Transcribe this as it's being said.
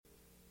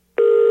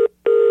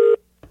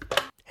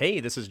Hey,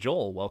 this is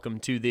Joel. Welcome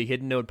to the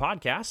Hidden Node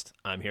podcast.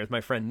 I'm here with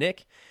my friend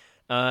Nick.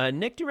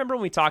 Nick, do you remember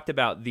when we talked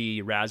about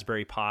the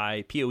Raspberry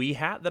Pi PoE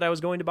hat that I was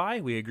going to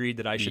buy? We agreed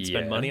that I should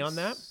spend money on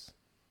that.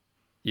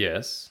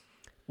 Yes.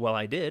 Well,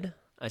 I did.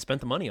 I spent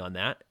the money on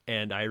that,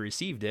 and I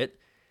received it.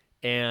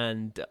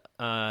 And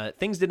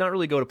things did not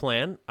really go to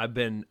plan. I've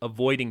been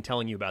avoiding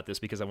telling you about this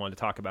because I wanted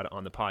to talk about it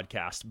on the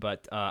podcast.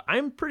 But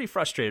I'm pretty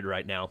frustrated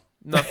right now.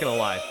 Not going to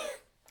lie.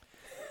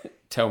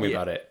 Tell me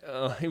about it.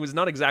 It was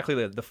not exactly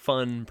the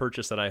fun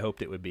purchase that I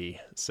hoped it would be.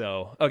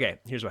 So, okay,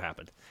 here's what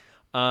happened.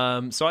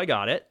 So I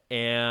got it,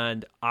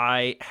 and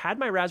I had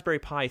my Raspberry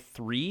Pi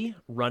 3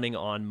 running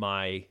on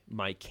my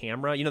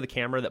camera. You know, the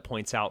camera that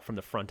points out from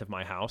the front of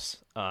my house?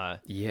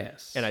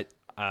 Yes. And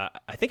I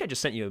think I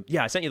just sent you...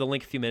 Yeah, I sent you the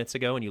link a few minutes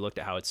ago, and you looked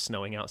at how it's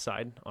snowing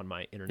outside on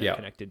my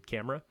internet-connected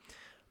camera.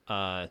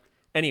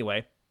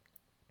 Anyway...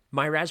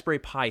 My Raspberry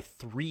Pi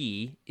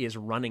 3 is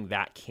running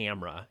that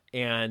camera,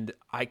 and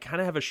I kind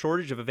of have a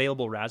shortage of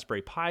available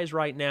Raspberry Pis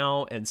right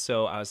now, and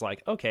so I was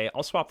like, okay,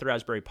 I'll swap the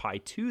Raspberry Pi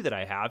 2 that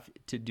I have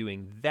to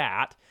doing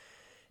that,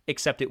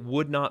 except it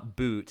would not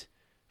boot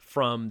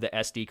from the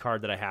SD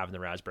card that I have in the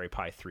Raspberry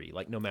Pi 3,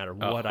 like no matter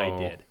what I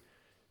did.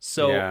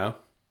 So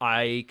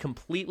I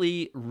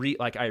completely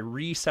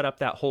reset up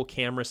that whole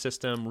camera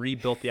system,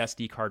 rebuilt the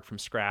SD card from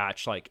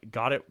scratch, like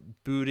got it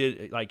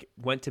booted, like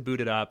went to boot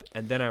it up,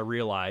 and then I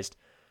realized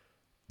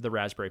the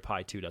Raspberry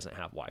Pi 2 doesn't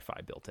have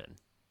Wi-Fi built in.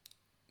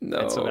 No.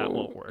 And so that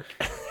won't work.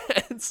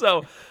 and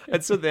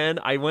so then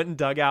I went and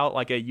dug out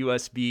like a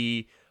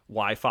USB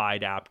Wi-Fi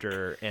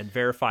adapter and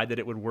verified that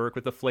it would work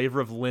with the flavor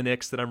of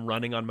Linux that I'm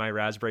running on my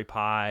Raspberry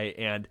Pi,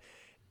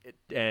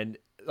 and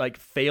like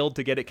failed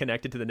to get it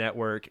connected to the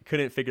network.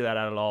 Couldn't figure that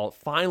out at all.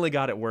 Finally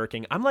got it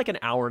working. I'm like an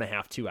hour and a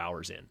half, 2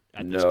 hours in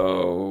at this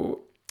point.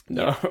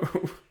 No.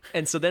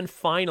 And so then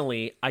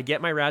finally, I get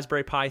my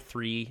Raspberry Pi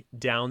 3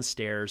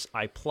 downstairs.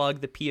 I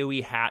plug the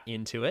PoE hat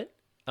into it,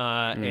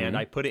 and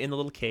I put it in the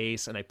little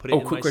case, and I put it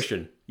in quick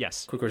question.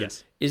 Yes. Quick question.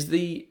 Yes.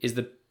 Is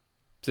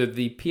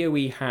the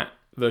PoE hat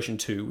version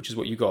 2, which is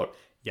what you got,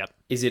 Yep.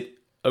 is it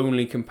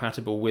only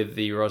compatible with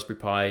the Raspberry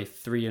Pi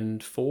 3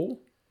 and 4?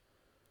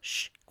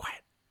 Shh,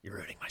 quiet. You're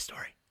ruining my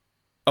story.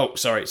 Oh,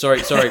 sorry.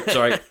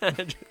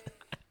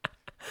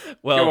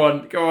 Well,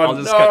 go on. I'll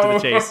just cut to the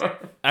chase.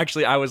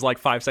 Actually, I was like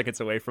 5 seconds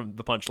away from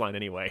the punchline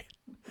anyway.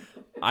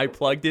 I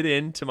plugged it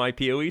into my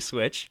PoE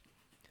switch.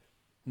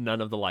 None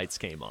of the lights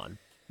came on.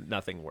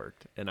 Nothing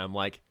worked. And I'm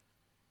like,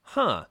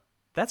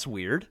 that's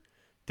weird.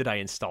 Did I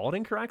install it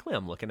incorrectly?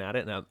 I'm looking at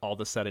it, and all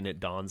of a sudden it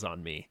dawns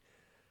on me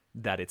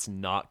that it's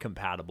not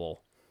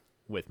compatible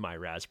with my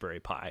Raspberry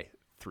Pi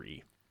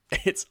 3.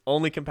 It's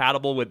only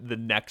compatible with the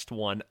next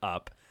one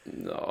up.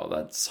 No,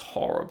 that's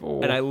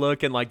horrible. And I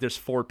look, and like there's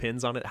 4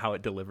 pins on it, how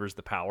it delivers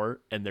the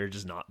power, and they're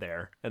just not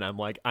there. And I'm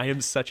like, I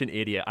am such an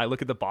idiot. I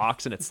look at the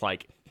box, and it's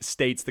like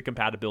states the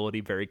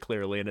compatibility very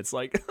clearly, and it's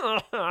like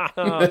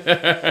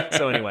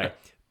so anyway,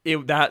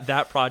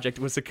 that project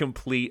was a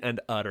complete and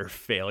utter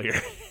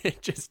failure.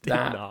 It just did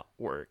not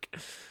work.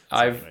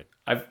 So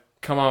I've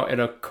come out in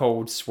a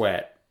cold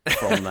sweat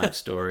from that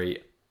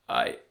story.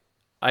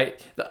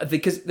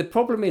 Because the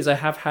problem is I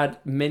have had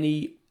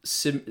many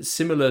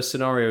similar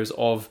scenarios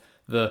of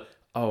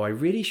I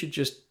really should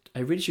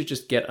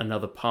just get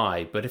another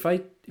Pi, but if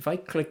I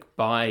click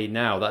buy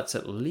now, that's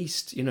at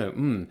least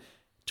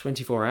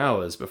 24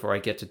 hours before I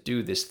get to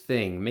do this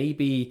thing.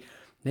 Maybe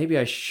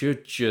I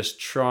should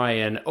just try,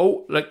 and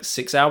look,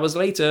 6 hours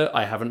later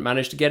I haven't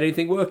managed to get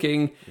anything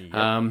working.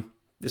 Yep.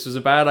 This was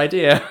a bad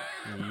idea.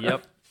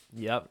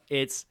 Yep.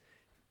 It's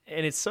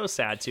so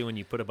sad too when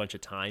you put a bunch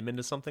of time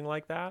into something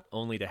like that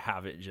only to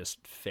have it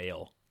just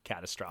fail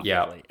catastrophically.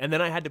 Yeah. And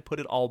then I had to put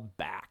it all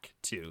back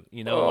too,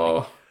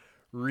 like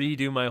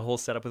redo my whole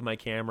setup with my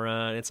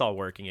camera, and it's all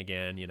working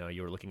again.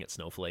 You were looking at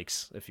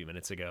snowflakes a few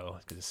minutes ago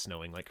because it's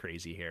snowing like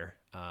crazy here.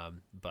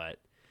 But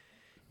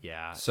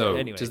yeah. So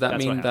anyway, does that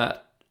mean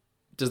that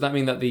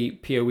the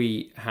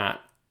PoE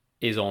hat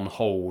is on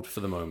hold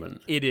for the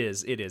moment? It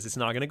is. It's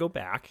not going to go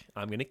back.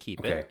 I'm going to keep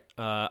Okay. it.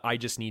 I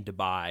just need to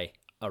buy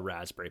a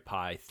Raspberry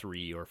Pi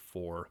 3 or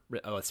 4.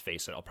 Let's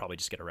face it, I'll probably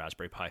just get a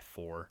Raspberry Pi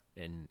 4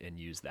 and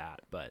use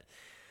that. But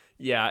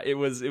yeah, it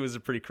was a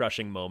pretty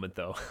crushing moment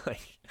though.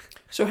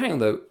 So hang on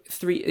though,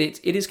 3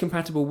 it is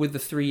compatible with the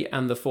 3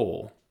 and the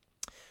 4.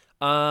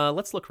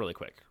 Let's look really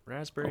quick.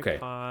 Raspberry Okay.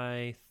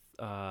 Pi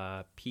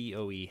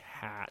PoE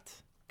hat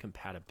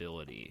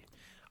compatibility.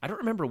 I don't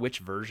remember which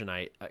version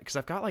because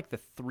I've got like the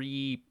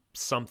 3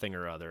 something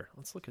or other.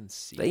 Let's look and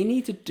see. They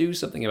need to do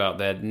something about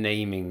their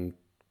naming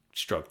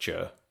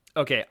structure.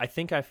 Okay, I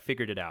think I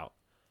figured it out.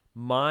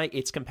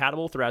 It's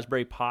compatible with the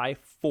Raspberry Pi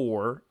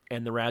 4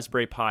 and the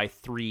Raspberry Pi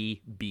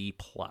 3B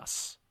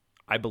Plus.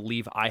 I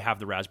believe I have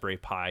the Raspberry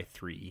Pi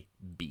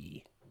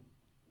 3B,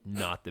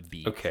 not the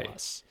B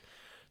Plus.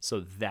 So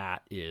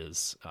that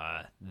is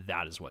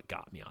what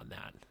got me on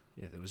that.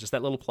 It was just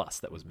that little plus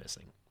that was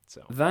missing.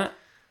 So that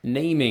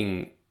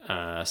naming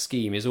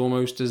scheme is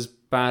almost as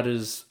bad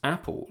as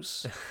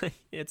Apple's.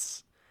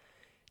 it's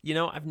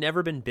I've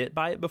never been bit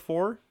by it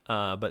before,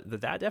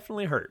 but that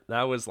definitely hurt.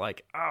 That was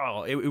like,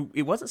 oh,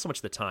 it wasn't so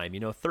much the time,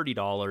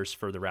 $30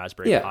 for the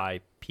Raspberry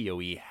Pi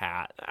PoE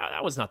hat.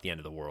 That was not the end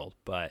of the world,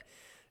 but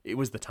it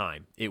was the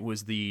time. It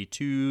was the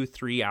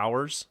 2-3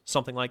 hours,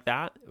 something like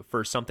that,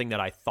 for something that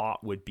I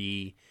thought would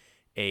be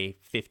a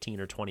 15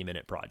 or 20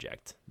 minute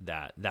project.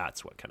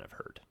 That's what kind of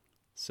hurt.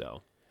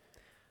 So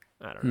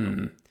I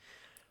don't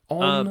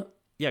know.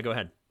 Yeah, go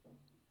ahead.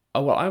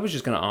 Oh, well, I was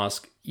just going to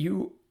ask,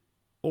 you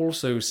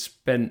also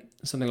spent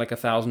something like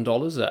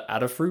 $1,000 at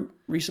Adafruit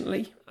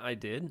recently? I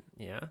did,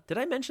 yeah. Did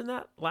I mention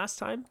that last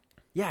time?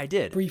 Yeah, I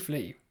did.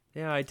 Briefly.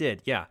 Yeah, I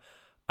did. Yeah,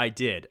 I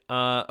did.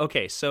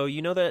 Okay, so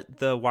you know that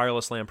the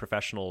Wireless LAN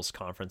Professionals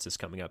Conference is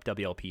coming up,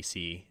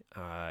 WLPC,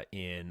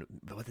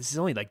 this is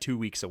only like 2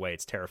 weeks away.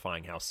 It's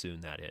terrifying how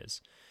soon that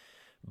is.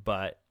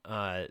 But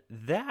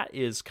that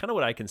is kind of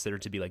what I consider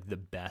to be like the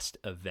best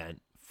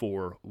event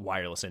for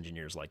wireless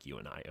engineers like you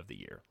and I of the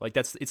year. Like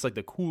it's like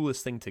the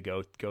coolest thing to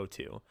go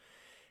to.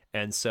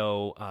 And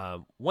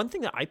so one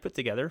thing that I put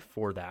together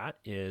for that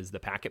is the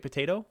Packet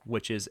Potato,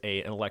 which is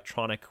an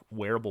electronic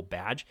wearable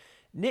badge.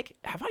 Nick,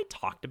 have I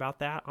talked about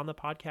that on the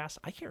podcast?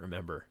 I can't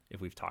remember if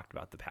we've talked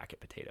about the Packet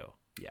Potato.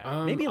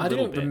 Yeah, maybe a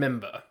little bit. I don't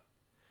remember.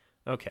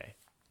 Okay.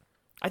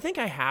 I think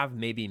I have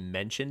maybe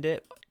mentioned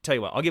it. Tell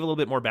you what, I'll give a little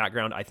bit more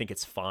background. I think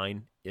it's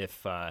fine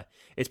if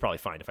it's probably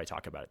fine if I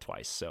talk about it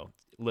twice. So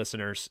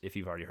listeners, if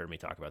you've already heard me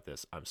talk about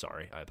this, I'm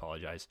sorry. I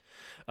apologize.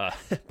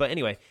 But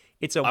anyway,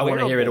 I want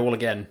to hear it all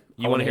again.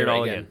 You want to hear it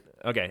all again?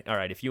 Okay. All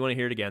right. If you want to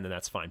hear it again, then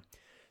that's fine.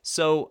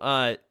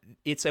 So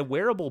it's a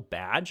wearable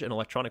badge, an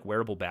electronic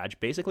wearable badge.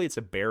 Basically, it's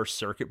a bare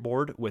circuit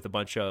board with a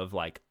bunch of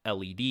like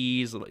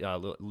LEDs,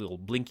 little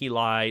blinky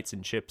lights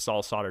and chips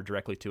all soldered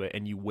directly to it,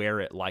 and you wear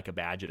it like a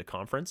badge at a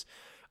conference.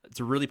 It's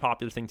a really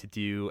popular thing to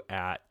do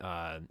at,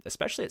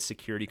 especially at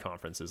security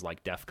conferences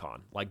like DEF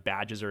CON. Like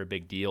badges are a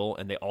big deal,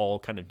 and they all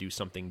kind of do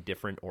something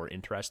different or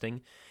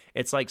interesting.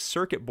 It's like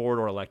circuit board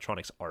or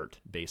electronics art,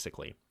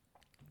 basically.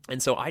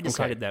 And so I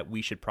decided that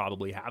we should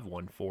probably have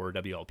one for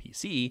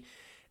WLPC.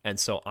 And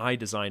so I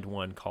designed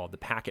one called the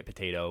Packet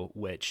Potato,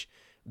 which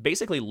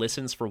basically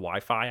listens for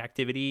Wi-Fi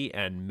activity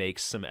and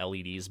makes some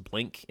LEDs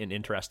blink in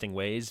interesting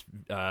ways,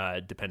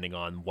 depending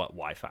on what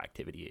Wi-Fi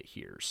activity it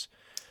hears.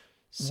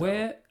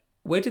 So,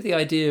 where did the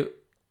idea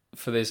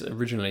for this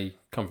originally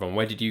come from?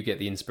 Where did you get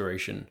the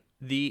inspiration?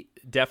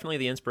 Definitely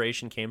the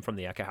inspiration came from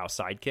the Ekahau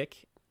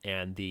Sidekick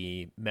and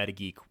the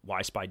MetaGeek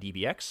WiSpy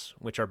DBX,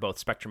 which are both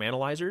spectrum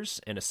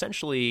analyzers and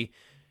essentially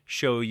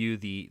show you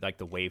the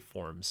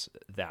waveforms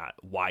that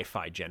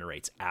Wi-Fi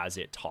generates as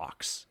it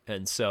talks.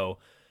 And so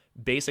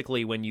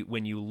basically when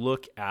you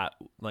look at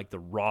like the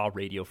raw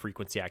radio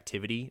frequency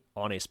activity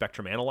on a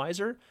spectrum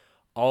analyzer,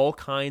 all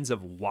kinds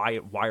of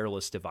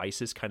wireless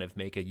devices kind of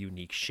make a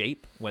unique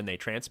shape when they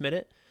transmit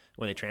it.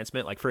 When they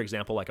transmit, like for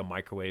example, like a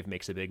microwave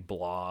makes a big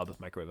blob,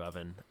 microwave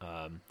oven,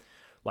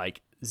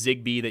 like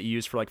Zigbee that you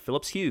use for like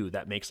Philips Hue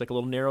that makes like a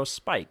little narrow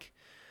spike.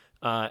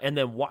 And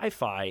then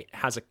Wi-Fi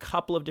has a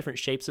couple of different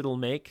shapes it'll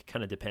make,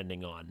 kind of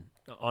depending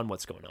on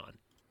what's going on.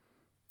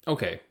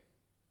 Okay,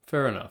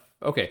 fair enough.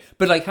 Okay,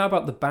 but like, how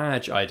about the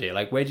badge idea?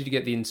 Like, where did you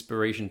get the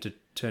inspiration to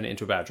turn it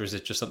into a badge, or is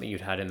it just something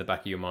you'd had in the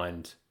back of your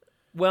mind?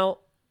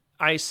 Well,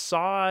 I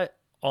saw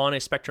on the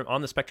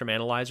spectrum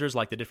analyzers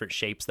like the different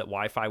shapes that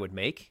Wi-Fi would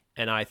make,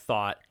 and I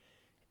thought,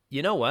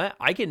 you know what?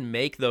 I can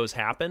make those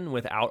happen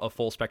without a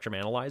full spectrum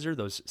analyzer.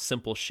 Those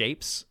simple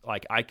shapes,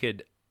 like I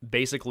could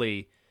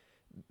basically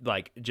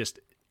like just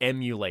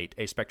emulate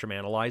a spectrum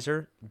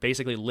analyzer,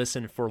 basically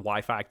listen for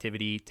Wi-Fi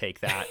activity,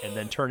 take that, and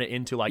then turn it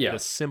into like the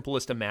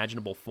simplest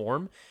imaginable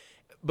form.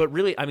 But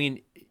really, I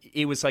mean,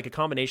 it was like a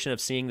combination of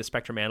seeing the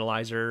spectrum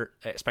analyzers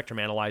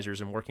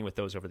and working with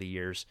those over the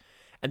years.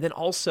 And then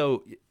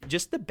also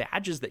just the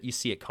badges that you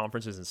see at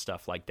conferences and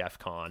stuff like DEF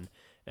CON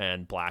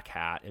and Black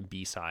Hat and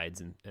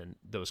B-Sides and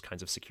those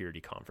kinds of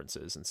security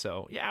conferences. And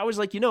so, yeah, I was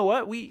like, you know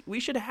what? We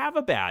should have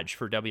a badge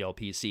for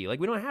WLPC.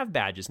 Like, we don't have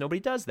badges. Nobody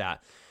does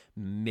that.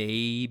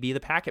 Maybe the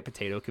Packet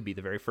Potato could be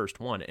the very first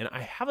one. And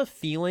I have a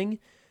feeling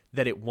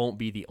that it won't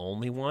be the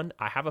only one.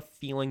 I have a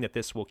feeling that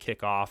this will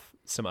kick off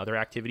some other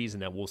activities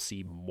and that we'll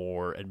see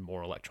more and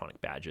more electronic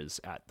badges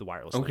at the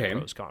Wireless LAN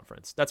Pros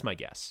conference. That's my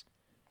guess.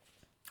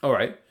 All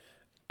right.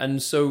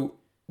 And so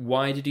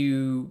why did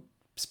you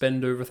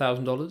spend over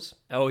 $1,000?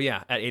 Oh,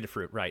 yeah, at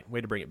Adafruit, right.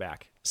 Way to bring it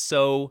back.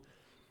 So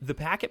the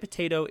Packet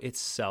Potato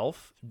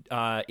itself,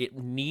 it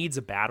needs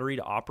a battery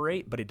to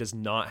operate, but it does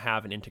not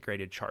have an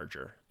integrated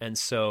charger. And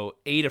so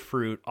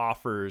Adafruit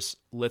offers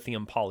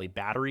lithium poly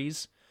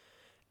batteries,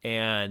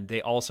 and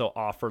they also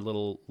offer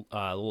little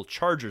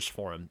chargers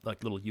for them,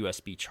 like little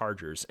USB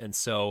chargers. And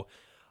so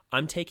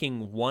I'm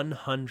taking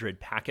 100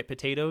 Packet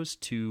Potatoes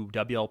to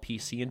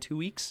WLPC in 2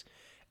 weeks.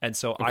 And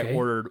so I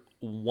ordered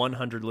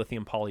 100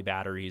 lithium poly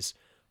batteries,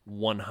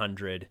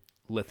 100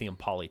 lithium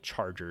poly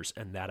chargers,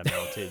 and that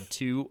amounted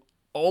to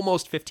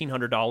almost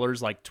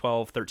 $1,500, like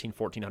 $1,200,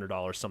 $1,300,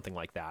 $1,400, something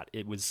like that.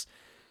 It was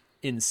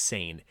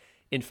insane.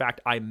 In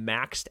fact, I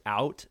maxed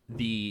out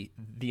the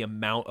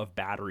amount of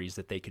batteries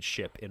that they could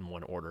ship in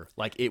one order.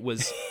 Like it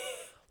was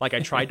Like I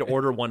tried to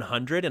order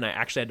 100 and I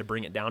actually had to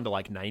bring it down to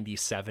like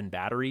 97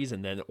 batteries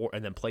and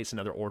then place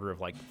another order of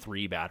like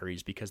 3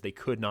 batteries because they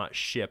could not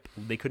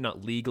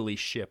legally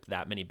ship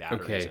that many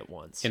batteries at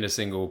once. In a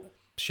single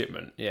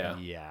shipment. Yeah.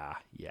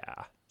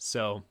 Yeah.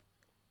 So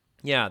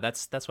yeah,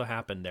 that's what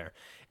happened there.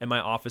 And my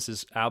office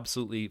is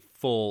absolutely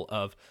full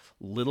of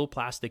little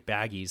plastic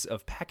baggies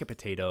of packet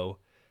potato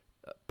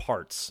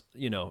parts,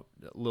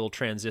 little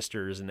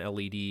transistors and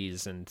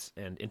LEDs and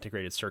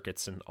integrated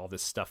circuits and all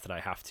this stuff that I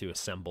have to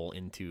assemble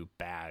into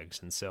bags.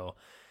 And so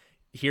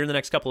here in the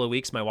next couple of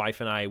weeks, my wife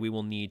and we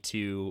will need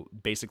to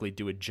basically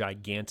do a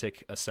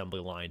gigantic assembly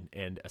line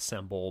and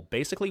assemble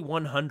basically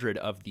 100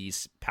 of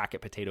these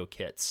packet potato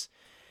kits.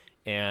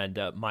 And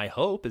my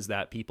hope is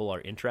that people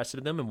are interested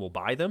in them and will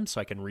buy them so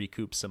I can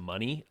recoup some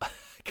money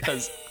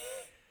because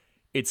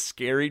it's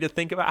scary to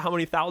think about how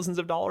many thousands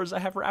of dollars I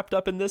have wrapped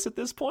up in this at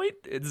this point.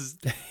 It's,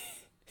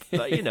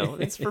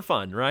 it's for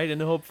fun, right?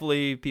 And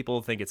hopefully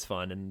people think it's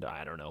fun. And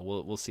I don't know.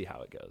 We'll see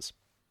how it goes.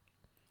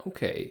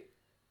 Okay.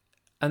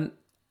 And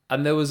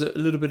there was a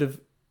little bit of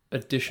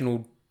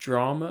additional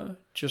drama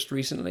just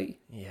recently.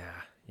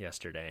 Yeah,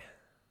 yesterday.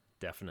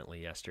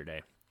 Definitely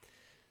yesterday.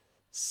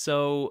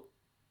 So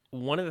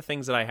one of the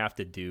things that I have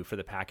to do for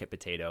the packet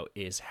potato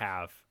is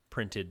have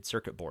printed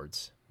circuit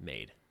boards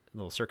made,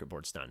 little circuit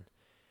boards done.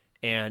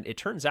 And it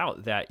turns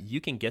out that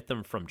you can get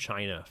them from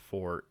China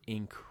for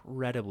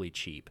incredibly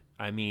cheap.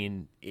 I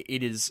mean,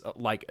 it's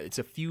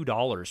a few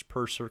dollars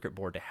per circuit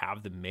board to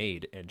have them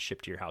made and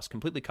shipped to your house,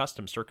 completely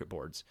custom circuit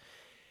boards.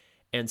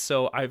 And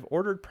so I've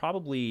ordered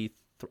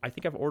I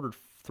think I've ordered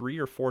 3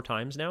 or 4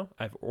 times now.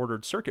 I've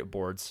ordered circuit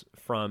boards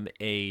from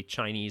a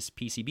Chinese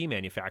PCB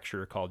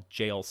manufacturer called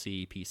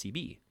JLC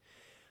PCB.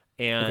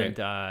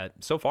 And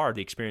so far,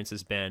 the experience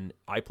has been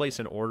I place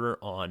an order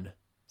on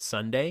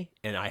Sunday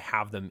and I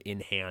have them in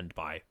hand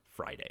by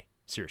Friday.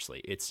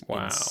 Seriously, it's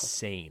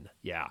insane.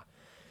 Yeah.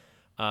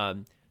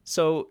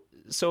 So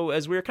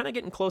as we were kind of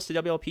getting close to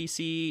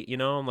WLPC,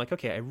 I'm like,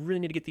 okay, I really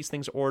need to get these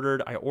things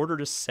ordered. I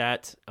ordered a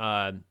set.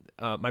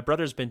 My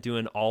brother's been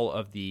doing all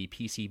of the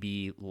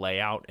PCB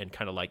layout and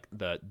kind of like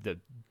the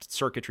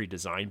circuitry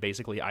design.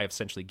 Basically, I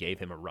essentially gave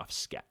him a rough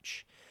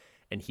sketch,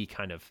 and he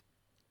kind of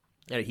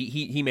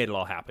he made it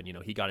all happen.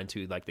 He got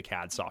into like the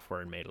CAD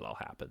software and made it all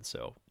happen.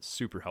 So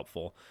super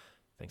helpful.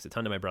 Thanks a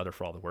ton to my brother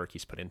for all the work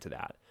he's put into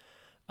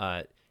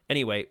that.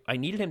 Anyway, I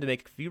needed him to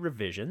make a few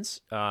revisions,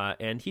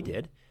 and he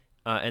did.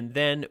 And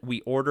then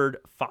we ordered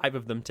 5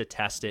 of them to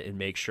test it and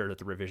make sure that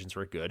the revisions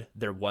were good.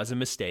 There was a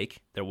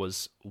mistake. There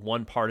was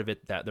one part of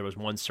it that there was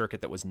one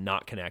circuit that was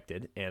not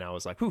connected. And I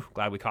was like, whew,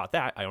 glad we caught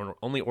that. I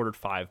only ordered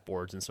 5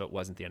 boards, and so it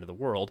wasn't the end of the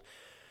world.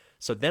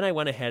 So then I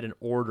went ahead and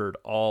ordered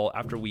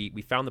after we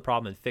found the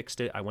problem and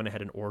fixed it, I went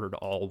ahead and ordered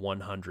all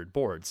 100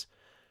 boards.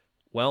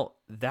 Well,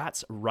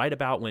 that's right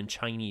about when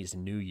Chinese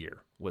New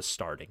Year was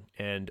starting.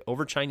 And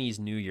over Chinese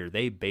New Year,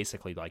 they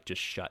basically like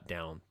just shut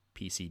down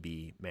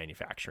PCB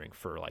manufacturing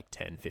for like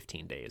 10,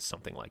 15 days,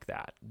 something like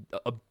that.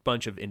 A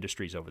bunch of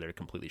industries over there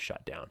completely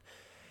shut down.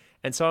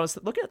 And so I was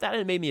looking at that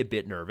and it made me a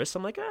bit nervous.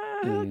 I'm like,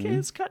 okay,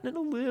 it's cutting it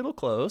a little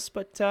close,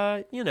 but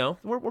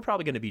we're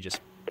probably going to be just...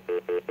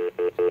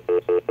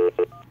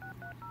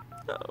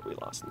 Oh, we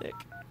lost Nick.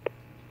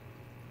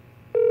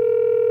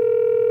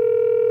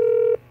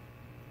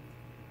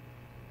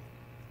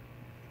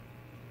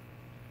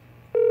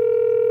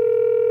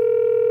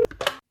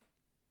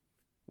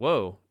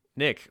 Whoa,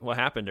 Nick, what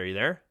happened? Are you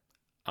there?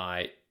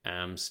 I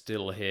am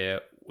still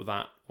here.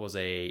 That was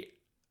a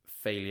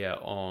failure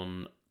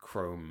on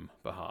Chrome's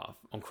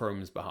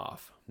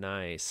behalf.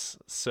 Nice.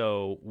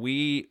 So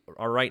we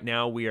are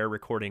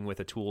recording with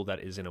a tool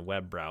that is in a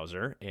web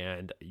browser,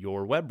 and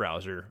your web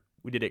browser,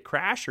 did it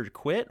crash or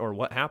quit or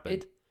what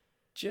happened? It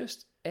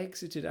just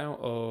exited out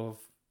of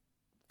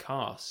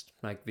Cast,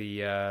 like the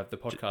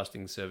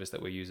podcasting service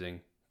that we're using.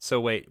 So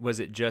wait,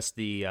 was it just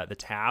the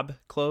tab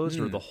closed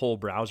or the whole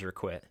browser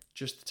quit?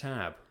 Just the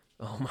tab.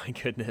 Oh my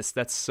goodness,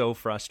 that's so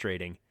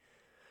frustrating.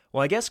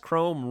 Well, I guess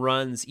Chrome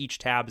runs each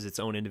tab as its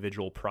own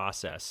individual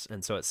process,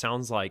 and so it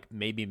sounds like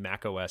maybe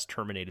macOS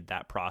terminated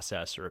that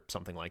process or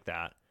something like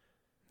that.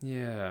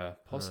 Yeah,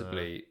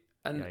 possibly.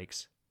 And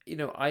yikes.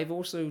 I've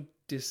also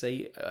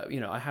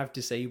I have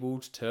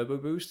disabled Turbo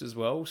Boost as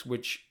well,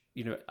 which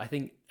I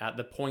think at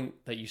the point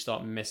that you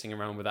start messing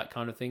around with that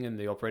kind of thing in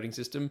the operating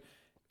system,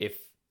 if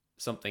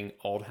something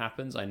odd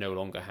happens, I no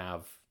longer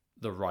have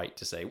the right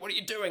to say, "What are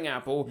you doing,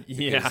 Apple?"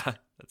 Yeah,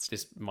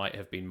 this might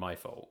have been my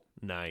fault.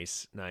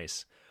 Nice.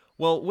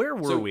 Well, where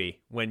were we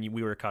when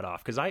we were cut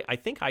off? Because I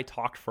think I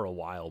talked for a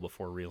while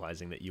before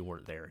realizing that you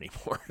weren't there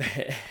anymore.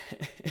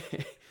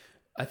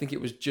 I think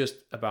it was just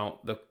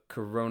about the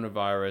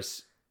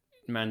coronavirus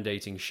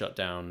mandating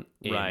shutdown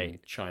in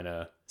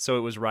China. So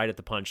it was right at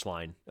the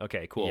punchline.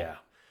 Okay, cool. Yeah.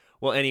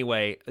 Well,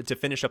 anyway, to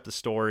finish up the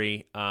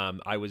story,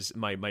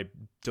 my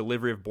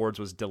delivery of boards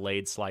was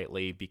delayed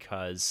slightly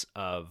because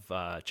of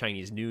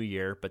Chinese New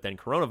Year, but then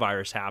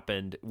coronavirus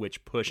happened,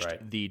 which pushed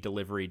the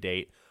delivery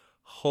date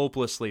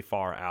hopelessly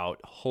far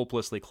out,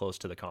 hopelessly close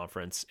to the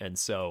conference, and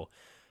so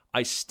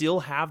I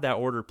still have that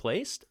order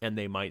placed, and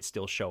they might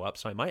still show up.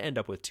 So I might end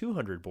up with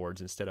 200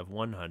 boards instead of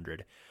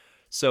 100.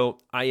 So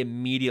I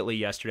immediately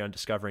yesterday on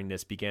discovering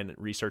this began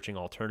researching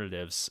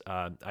alternatives.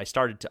 I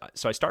started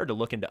to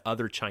look into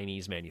other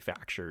Chinese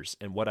manufacturers,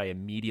 and what I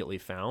immediately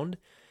found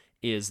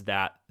is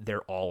that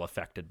they're all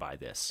affected by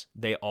this.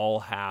 They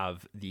all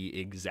have the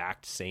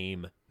exact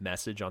same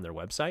message on their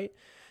website,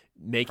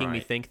 making me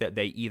think that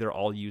they either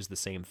all use the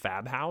same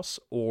fab house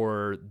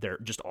or they're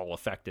just all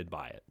affected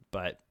by it.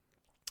 But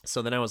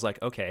so then I was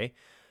like, okay,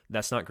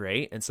 that's not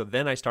great. And so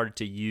then I started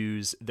to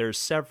use, there's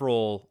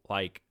several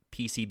like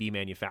PCB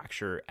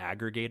manufacturer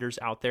aggregators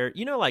out there,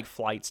 like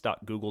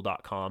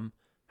flights.google.com,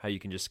 how you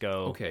can just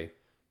go,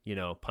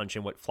 punch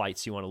in what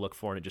flights you want to look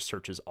for, and it just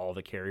searches all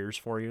the carriers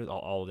for you,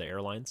 all of the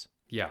airlines.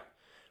 Yeah.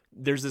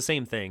 There's the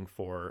same thing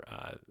for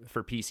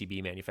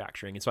PCB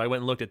manufacturing. And so I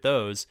went and looked at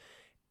those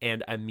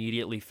and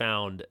immediately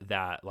found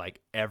that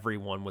like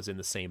everyone was in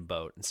the same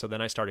boat. And so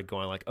then I started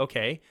going like,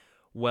 okay,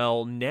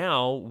 well,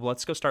 now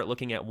let's go start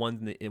looking at ones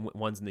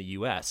in the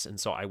US. And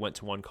so I went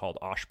to one called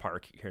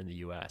Oshpark here in the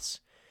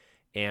US.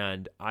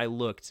 And I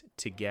looked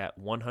to get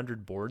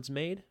 100 boards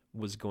made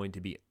was going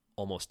to be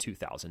almost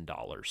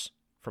 $2,000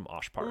 from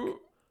Oshpark.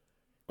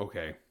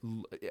 Okay.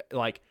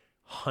 Like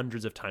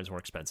hundreds of times more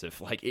expensive.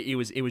 Like it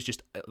was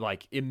just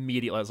like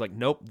immediately I was like,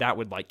 nope, that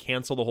would like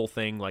cancel the whole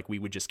thing. Like we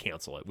would just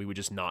cancel it. We would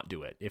just not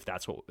do it if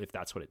that's what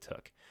it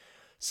took.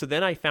 So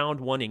then I found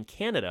one in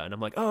Canada, and I'm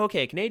like, oh,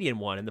 okay, a Canadian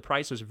one, and the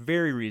price was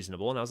very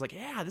reasonable. And I was like,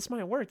 yeah, this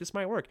might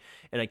work.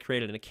 And I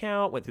created an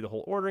account, went through the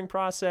whole ordering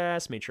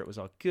process, made sure it was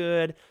all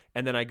good.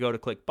 And then I go to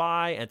click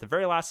buy. And at the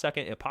very last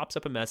second, it pops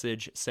up a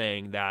message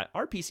saying that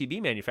our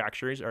PCB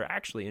manufacturers are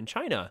actually in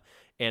China,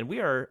 and we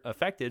are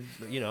affected,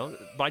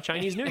 by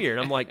Chinese New Year.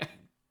 And I'm like,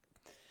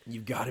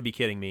 you've got to be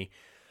kidding me.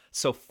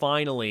 So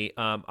finally,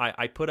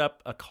 I put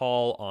up a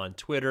call on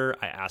Twitter.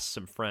 I asked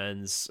some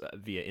friends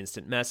via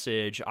instant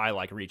message. I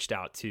reached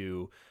out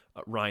to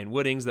Ryan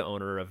Woodings, the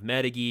owner of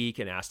MetaGeek,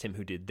 and asked him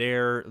who did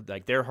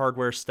their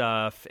hardware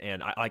stuff.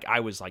 And I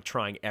was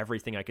trying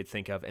everything I could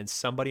think of. And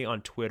somebody on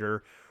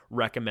Twitter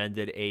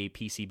recommended a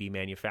PCB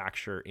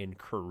manufacturer in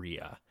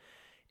Korea.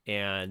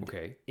 And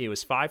it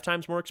was 5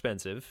 times more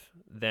expensive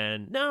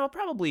than,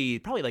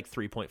 probably like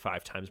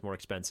 3.5 times more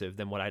expensive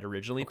than what I'd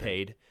originally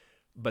paid.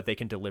 But they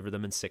can deliver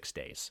them in 6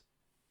 days.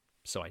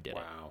 So I did it.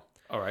 Wow.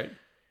 All right.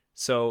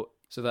 So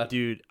that,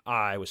 dude,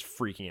 I was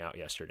freaking out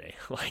yesterday.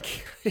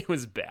 It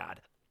was bad.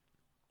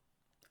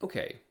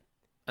 Okay.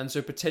 And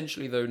so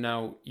potentially, though,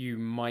 now you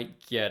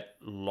might get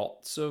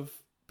lots of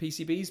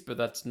PCBs, but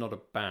that's not a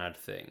bad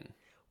thing.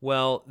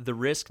 Well, the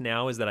risk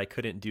now is that I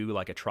couldn't do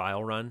a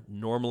trial run.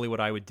 Normally what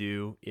I would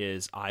do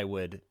is I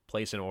would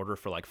place an order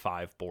for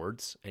 5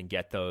 boards and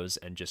get those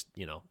and just,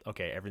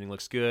 okay, everything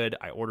looks good.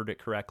 I ordered it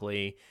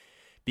correctly.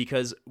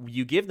 Because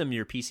you give them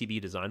your PCB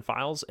design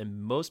files,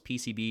 and most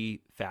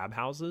PCB fab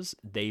houses,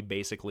 they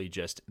basically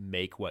just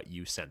make what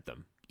you sent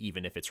them,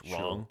 even if it's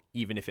wrong,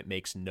 even if it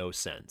makes no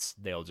sense.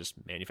 They'll just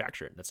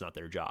manufacture it. That's not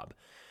their job.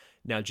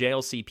 Now,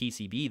 JLC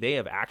PCB, they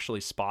have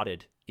actually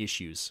spotted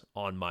issues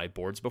on my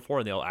boards before,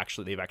 and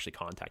they've actually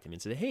contacted me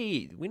and said,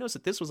 hey, we noticed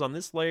that this was on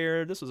this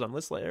layer, this was on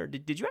this layer.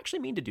 Did you actually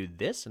mean to do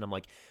this? And I'm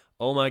like,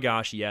 oh my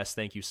gosh, yes,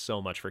 thank you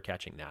so much for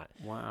catching that.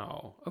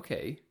 Wow.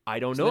 Okay. I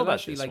don't know about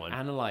actually this one.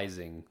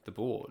 Analyzing the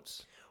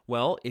boards.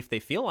 Well, if they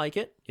feel like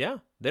it, yeah.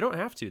 They don't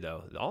have to,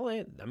 though.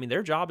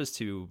 Their job is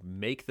to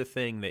make the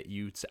thing that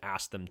you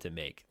ask them to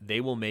make.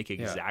 They will make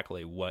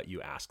exactly what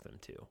you ask them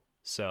to.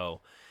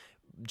 So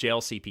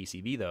JLC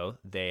PCB, though,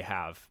 they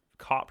have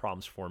caught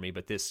problems for me,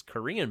 but this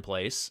Korean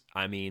place,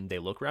 they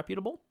look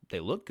reputable, they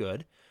look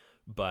good,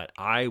 but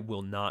I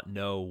will not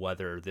know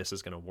whether this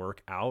is going to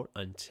work out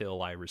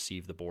until I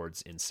receive the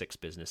boards in 6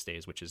 business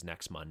days, which is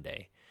next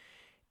Monday.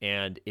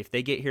 And if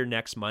they get here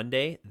next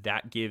Monday,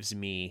 that gives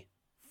me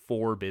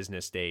 4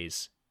 business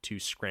days to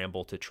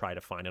scramble to try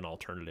to find an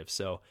alternative.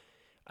 So,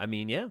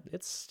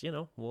 it's,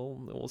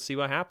 we'll see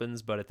what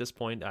happens, but at this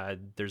point,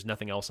 there's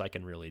nothing else I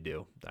can really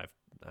do.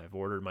 I've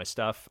ordered my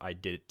stuff. I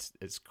did it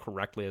as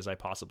correctly as I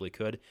possibly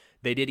could.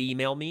 They did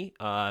email me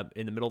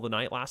in the middle of the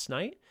night last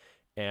night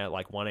at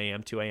 1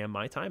 a.m., 2 a.m.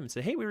 my time and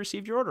said, hey, we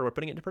received your order. We're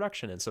putting it into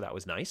production. And so that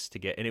was nice to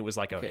get. And it was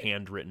a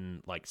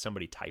handwritten,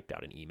 somebody typed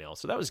out an email.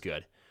 So that was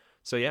good.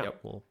 So yeah,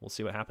 we'll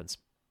see what happens.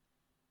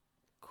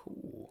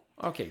 Cool.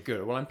 Okay,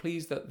 good. Well, I'm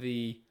pleased that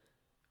the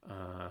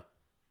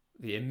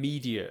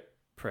immediate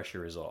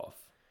pressure is off.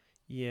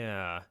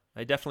 Yeah,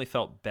 I definitely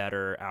felt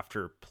better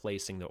after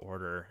placing the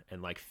order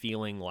and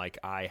feeling like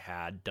I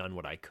had done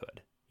what I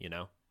could,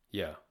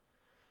 Yeah.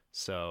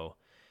 So,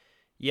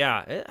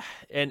 yeah,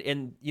 and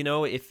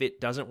if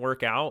it doesn't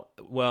work out,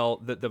 well,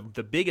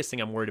 the biggest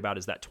thing I'm worried about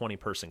is that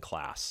 20-person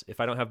class. If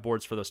I don't have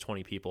boards for those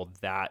 20 people,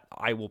 that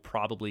I will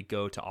probably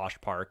go to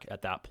Oshpark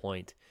at that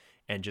point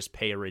and just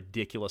pay a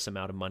ridiculous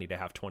amount of money to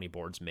have 20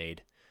 boards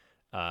made.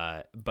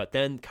 But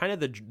then kind of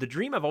the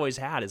dream I've always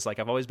had is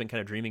I've always been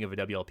kind of dreaming of a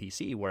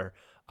WLPC where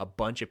a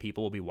bunch of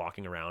people will be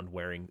walking around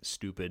wearing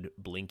stupid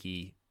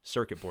blinky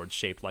circuit boards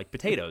shaped like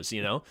potatoes,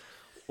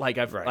 Like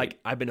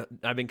I've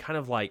been kind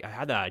of like, I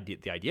had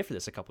the idea for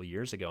this a couple of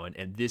years ago,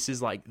 and this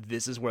is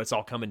where it's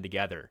all coming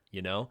together,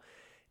 you know?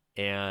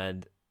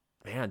 And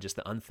man, just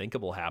the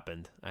unthinkable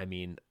happened. I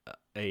mean,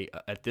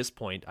 at this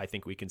point, I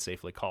think we can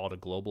safely call it a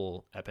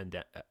global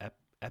epidemic.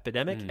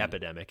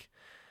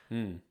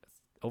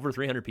 Over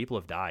 300 people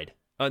have died.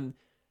 And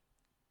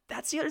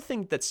that's the other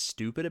thing that's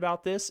stupid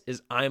about this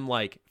is I'm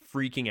like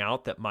freaking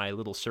out that my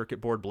little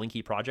circuit board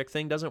Blinky project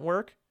thing doesn't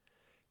work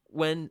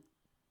when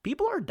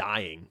people are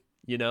dying,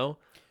 you know?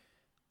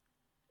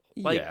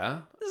 Like,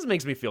 yeah. This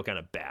makes me feel kind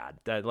of bad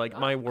that like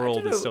my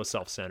world is so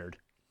self-centered.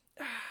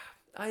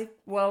 I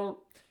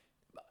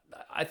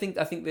think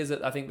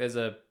there's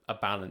a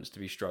balance to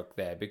be struck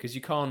there, because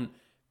you can't.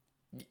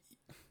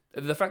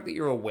 The fact that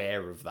you're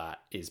aware of that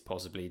is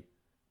possibly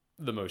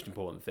the most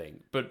important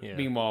thing. But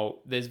meanwhile,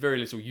 there's very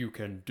little you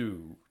can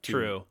do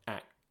to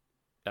act.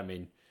 I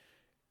mean,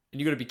 and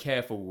you got to be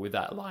careful with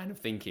that line of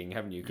thinking,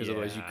 haven't you? Because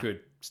otherwise, you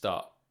could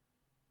start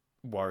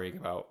worrying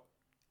about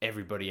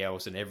everybody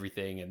else and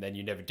everything, and then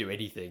you never do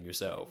anything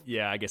yourself.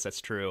 Yeah, I guess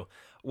that's true.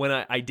 When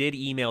I did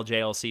email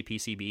JLC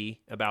PCB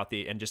about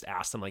and just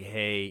asked them like,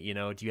 hey, you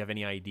know, do you have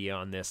any idea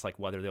on this, like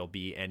whether there'll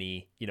be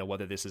any, you know,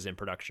 whether this is in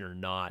production or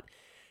not?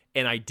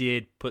 And I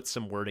did put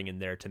some wording in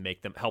there to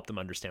help them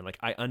understand. Like,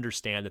 I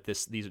understand that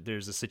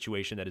there's a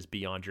situation that is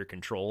beyond your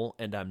control,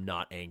 and I'm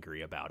not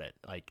angry about it.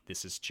 Like,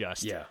 this is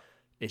just,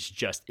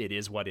 it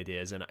is what it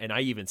is. And I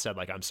even said,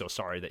 like, I'm so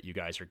sorry that you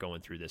guys are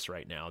going through this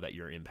right now, that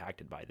you're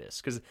impacted by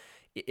this. Because,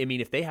 I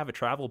mean, if they have a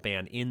travel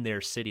ban in their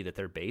city that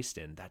they're based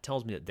in, that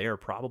tells me that they're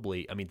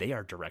probably, I mean, they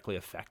are directly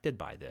affected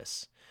by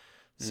this.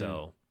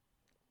 So,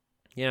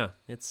 yeah,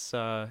 it's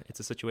a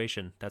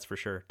situation, that's for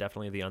sure.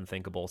 Definitely the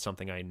unthinkable,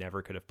 something I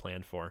never could have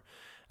planned for.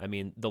 I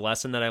mean, the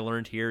lesson that I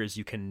learned here is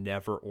you can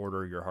never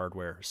order your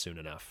hardware soon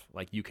enough.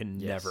 Like, you can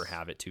never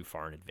have it too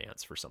far in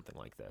advance for something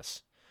like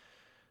this.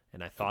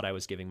 And I thought I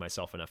was giving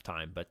myself enough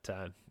time, but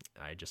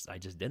I just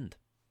didn't.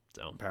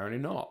 So apparently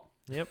not.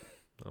 Yep.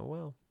 Oh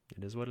well,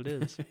 it is what it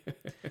is.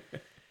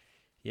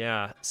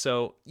 Yeah.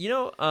 So, you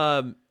know,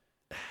 I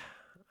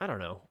don't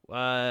know.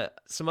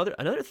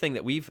 Another thing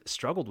that we've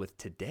struggled with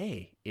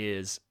today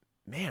is,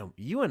 man,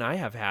 you and I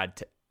have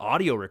had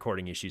audio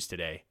recording issues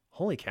today.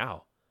 Holy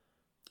cow.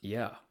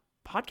 Yeah.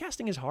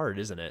 Podcasting is hard,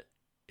 isn't it?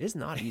 It's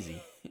not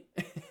easy.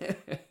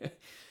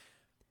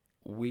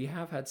 We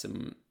have had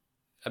some,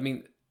 I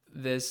mean,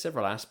 there's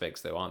several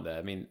aspects though, aren't there?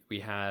 I mean, we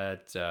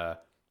had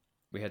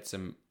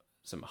some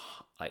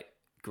like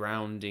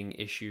grounding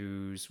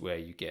issues where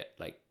you get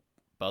like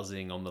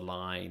buzzing on the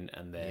line,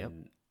 and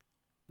then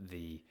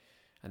the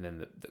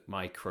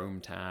my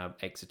Chrome tab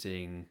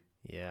exiting.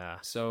 Yeah.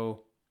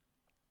 So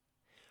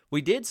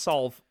we did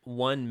solve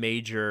one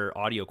major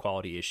audio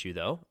quality issue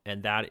though,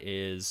 and that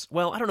is,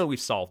 well, I don't know if we've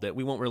solved it.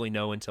 We won't really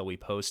know until we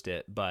post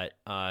it, but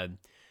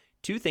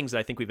two things that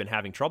I think we've been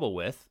having trouble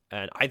with,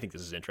 and I think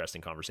this is an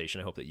interesting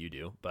conversation. I hope that you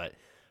do. But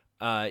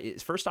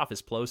first off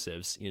is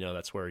plosives. You know,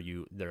 that's where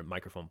their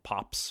microphone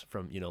pops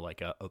from, you know,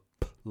 like a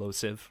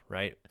plosive,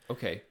 right?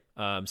 Okay.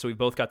 So we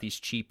both got these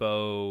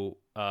cheapo,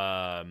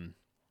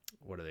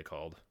 what are they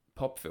called?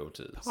 Pop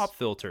filters. Pop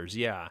filters,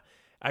 yeah.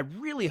 I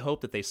really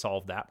hope that they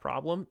solve that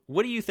problem.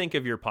 What do you think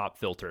of your pop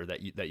filter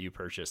that you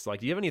purchased?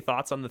 Like, do you have any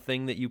thoughts on the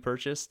thing that you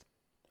purchased?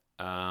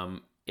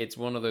 It's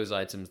one of those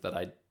items that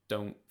I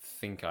don't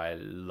think I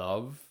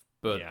love,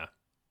 but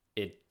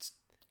it's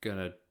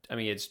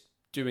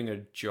doing a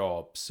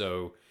job.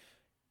 So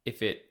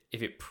if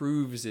it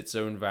proves its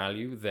own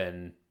value,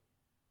 then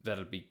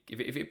that'll be,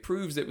 if it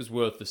proves it was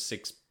worth the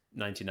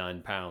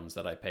 £6.99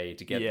 that I paid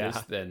to get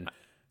this, then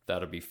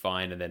that'll be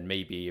fine. And then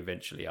maybe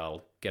eventually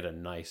I'll get a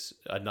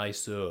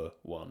nicer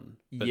one.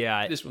 But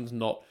this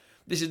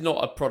is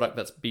not a product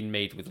that's been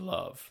made with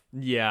love.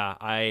 Yeah,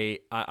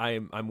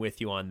 I'm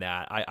with you on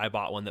that. I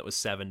bought one that was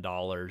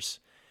 $7.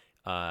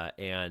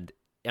 And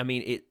I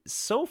mean,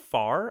 so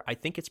far, I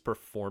think it's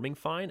performing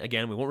fine.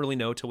 Again, we won't really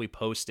know till we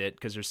post it,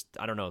 because there's,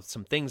 I don't know,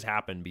 some things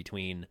happen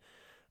between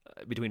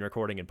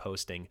recording and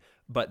posting,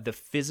 but the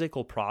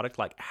physical product,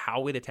 like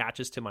how it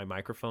attaches to my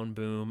microphone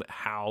boom,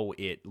 how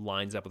it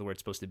lines up with where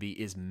it's supposed to be,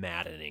 is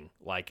maddening.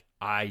 Like,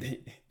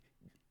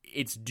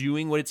 it's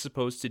doing what it's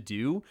supposed to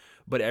do,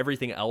 but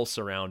everything else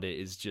around it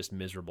is just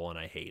miserable, and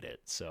I hate it.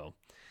 So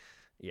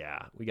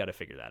yeah, we got to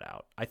figure that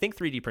out. I think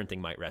 3D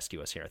printing might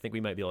rescue us here. I think we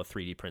might be able to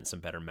 3D print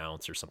some better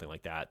mounts or something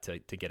like that to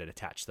get it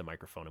attached to the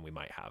microphone, and we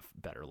might have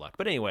better luck.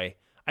 But anyway,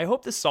 I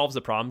hope this solves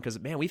the problem, because,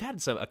 man, we've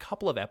had a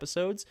couple of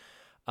episodes.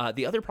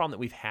 The other problem that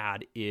we've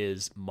had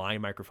is my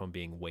microphone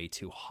being way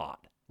too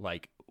hot,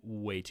 like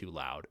way too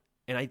loud.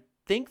 And I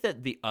think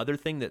that the other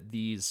thing that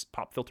these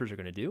pop filters are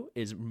going to do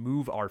is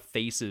move our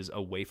faces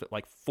away from,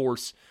 like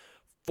force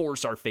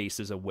our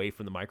faces away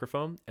from the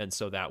microphone, and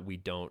so that we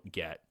don't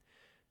get,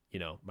 you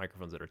know,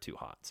 microphones that are too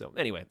hot. So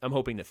anyway, I'm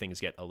hoping that things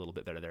get a little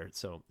bit better there.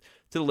 So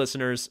to the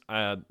listeners,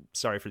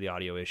 sorry for the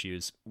audio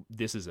issues.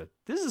 This is a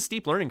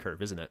steep learning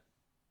curve, isn't it?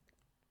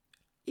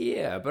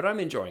 Yeah, but I'm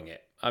enjoying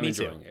it. Me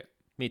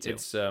too.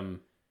 It's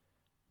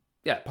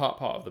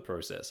part of the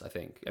process, I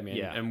think. I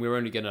mean, and we're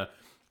only gonna,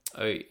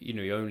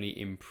 you only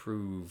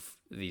improve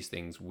these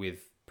things with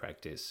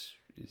practice.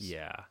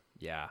 Yeah,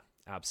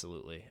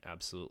 absolutely,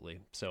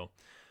 absolutely. So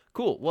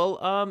cool.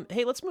 Well,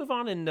 hey, let's move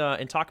on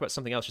and talk about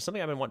something else. Just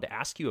something I've been wanting to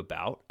ask you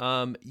about.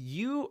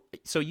 You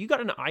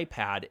got an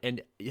iPad,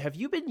 and have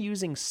you been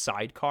using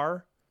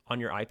Sidecar on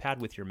your iPad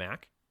with your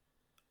Mac?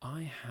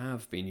 I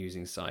have been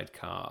using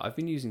Sidecar. I've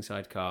been using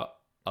Sidecar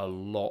a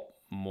lot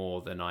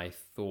more than I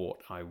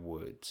thought I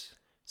would.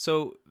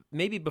 So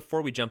maybe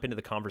before we jump into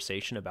the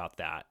conversation about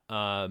that,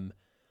 I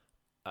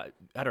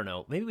don't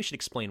know. Maybe we should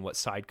explain what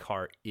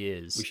Sidecar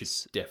is. We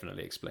should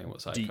definitely explain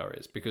what Sidecar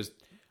is, because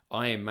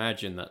I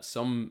imagine that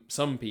some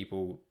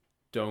people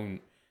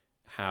don't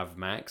have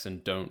Macs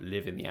and don't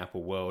live in the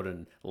Apple world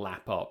and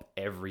lap up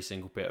every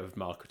single bit of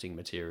marketing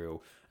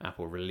material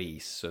Apple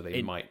release, so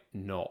they might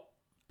not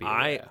be aware.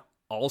 I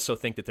also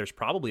think that there's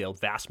probably a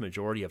vast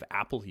majority of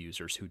Apple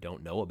users who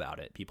don't know about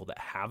it. People that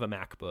have a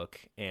MacBook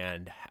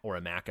or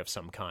a Mac of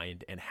some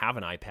kind and have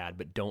an iPad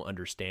but don't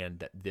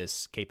understand that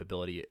this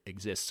capability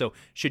exists. So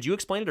should you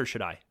explain it or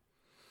should I?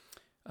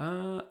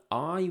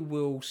 I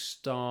will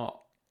start.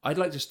 I'd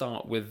like to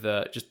start with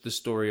just the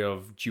story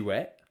of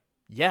Duet.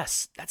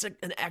 Yes, that's an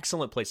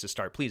excellent place to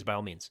start. Please, by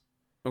all means.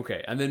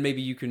 Okay, and then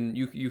maybe you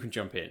can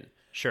jump in.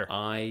 Sure.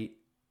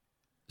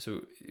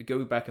 So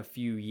go back a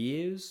few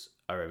years.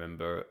 I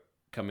remember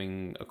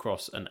coming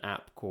across an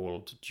app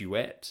called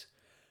Duet,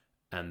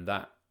 and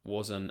that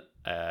was you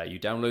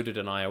downloaded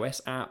an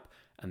iOS app,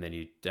 and then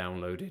you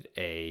downloaded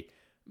a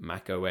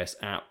macOS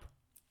app,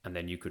 and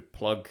then you could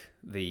plug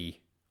the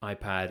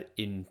iPad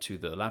into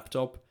the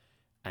laptop,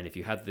 and if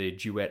you had the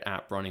Duet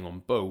app running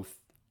on both,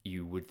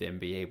 you would then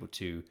be able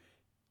to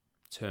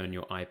turn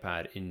your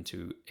iPad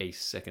into a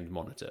second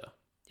monitor.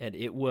 And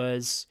it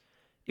was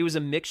a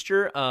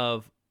mixture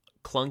of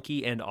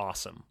clunky and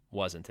awesome,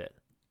 wasn't it?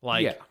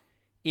 Yeah.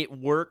 It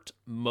worked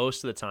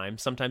most of the time.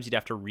 Sometimes you'd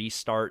have to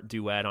restart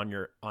Duet on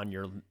your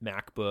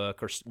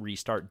MacBook or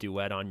restart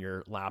Duet on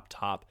your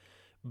laptop.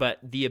 But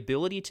the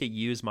ability to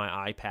use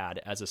my iPad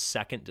as a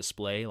second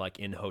display, like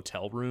in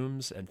hotel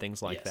rooms and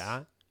things like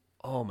that,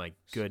 oh my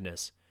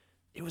goodness,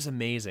 it was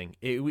amazing.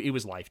 It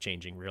was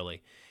life-changing,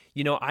 really.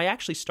 You know, I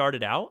actually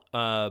started out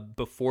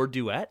before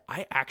Duet.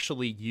 I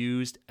actually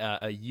used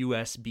a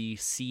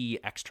USB-C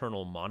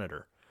external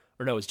monitor.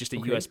 Or no, it was just a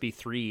USB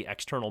 3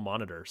 external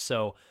monitor.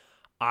 So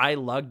I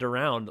lugged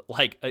around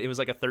it was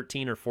like a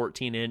 13 or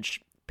 14 inch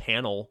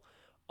panel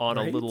on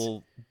a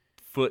little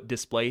foot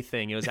display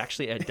thing. It was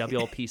actually at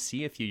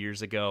WLPC a few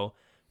years ago.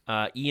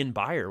 Ian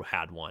Beyer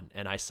had one,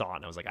 and I saw it,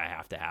 and I was like, I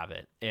have to have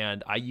it.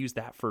 And I used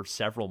that for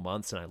several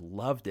months, and I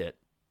loved it.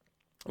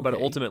 Okay. But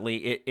ultimately,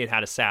 it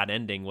had a sad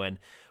ending when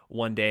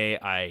one day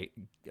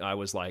I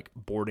was like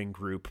boarding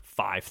group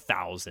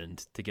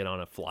 5,000 to get on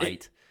a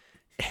flight,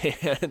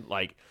 and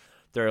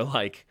they're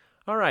like,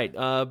 all right,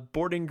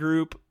 boarding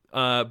group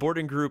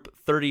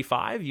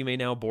 35, you may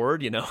now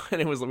board, and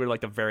we were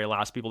like the very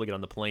last people to get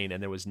on the plane,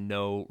 and there was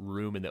no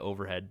room in the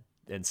overhead,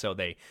 and so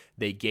they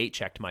gate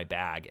checked my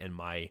bag, and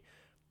my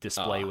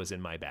display was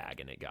in my bag,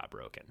 and it got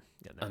broken,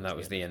 and that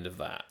was the end of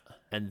that.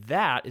 And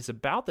that is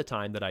about the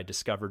time that I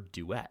discovered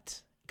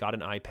Duet, got an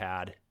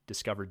iPad,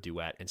 discovered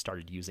Duet, and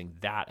started using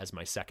that as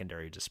my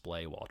secondary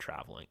display while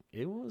traveling.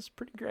 It was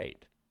pretty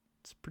great.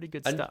 It's pretty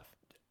good stuff.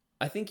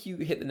 I think you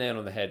hit the nail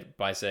on the head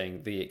by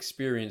saying the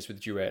experience with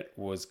Duet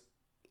was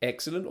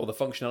excellent, or the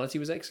functionality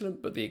was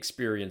excellent, but the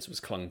experience was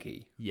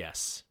clunky.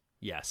 Yes.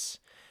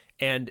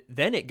 And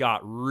then it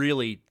got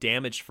really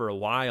damaged for a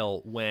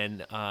while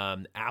when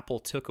Apple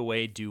took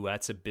away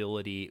Duet's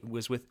ability.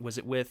 Was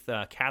it with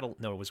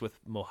it was with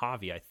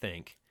Mojave, I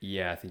think.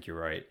 Yeah, I think you're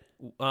right.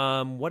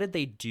 What did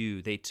they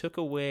do? They took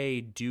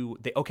away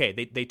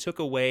they took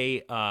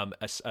away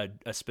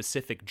a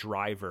specific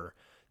driver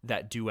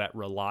that Duet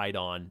relied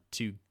on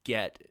to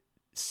get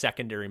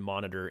secondary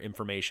monitor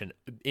information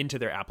into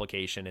their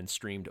application and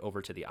streamed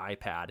over to the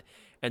iPad.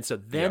 And so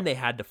then they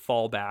had to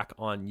fall back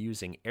on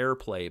using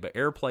AirPlay, but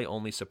AirPlay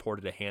only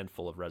supported a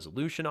handful of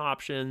resolution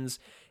options,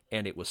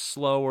 and it was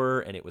slower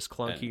and it was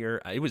clunkier.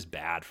 It was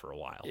bad for a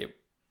while.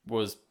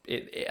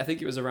 I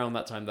think it was around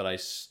that time that I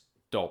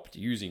stopped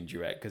using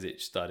Duet because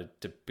it started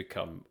to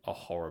become a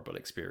horrible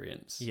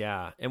experience.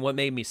 Yeah, and what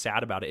made me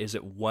sad about it is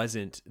it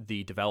wasn't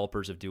the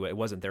developers of Duet. It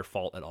wasn't their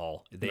fault at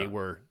all.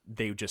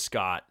 They just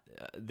got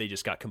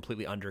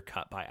completely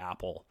undercut by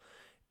Apple,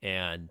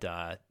 and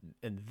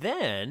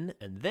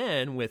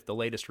then with the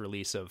latest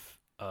release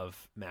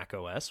of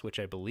macOS, which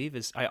I believe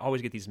is, I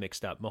always get these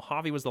mixed up.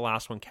 Mojave was the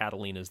last one.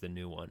 Catalina is the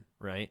new one,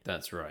 right?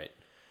 That's right.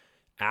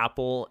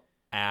 Apple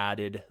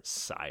added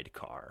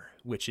Sidecar,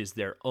 which is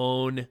their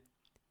own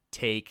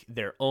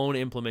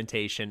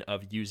implementation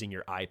of using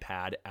your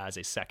iPad as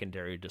a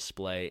secondary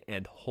display,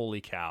 and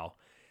holy cow,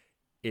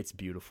 it's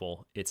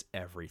beautiful. It's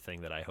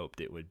everything that I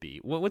hoped it would be.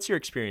 What's your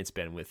experience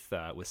been with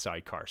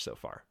Sidecar so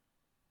far?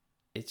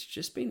 It's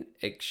just been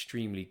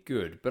extremely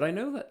good, but I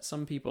know that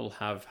some people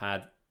have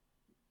had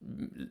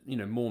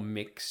more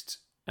mixed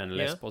and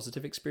less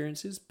positive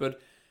experiences,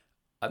 but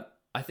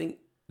I think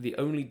the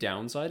only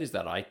downside is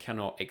that I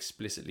cannot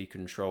explicitly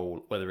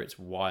control whether it's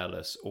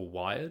wireless or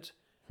wired.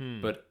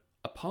 But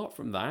apart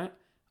from that,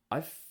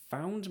 I've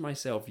found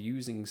myself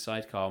using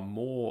Sidecar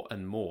more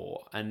and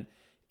more, and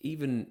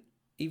even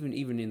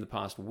in the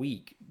past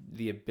week,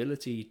 the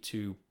ability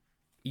to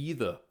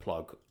either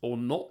plug or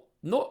not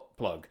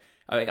plug.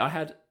 I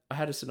had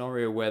a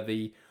scenario where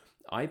the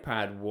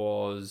iPad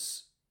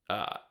was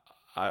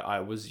I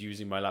was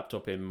using my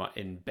laptop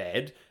in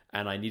bed,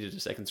 and I needed a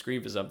second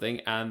screen for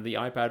something, and the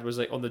iPad was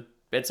like on the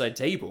bedside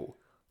table,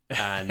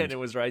 and And it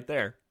was right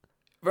there.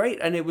 right,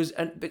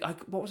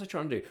 what was I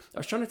trying to do? I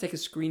was trying to take a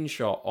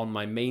screenshot on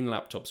my main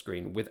laptop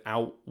screen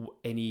without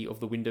any of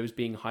the windows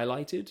being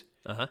highlighted.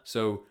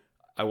 So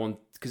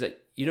because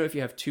if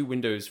you have two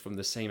windows from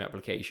the same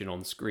application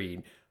on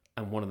screen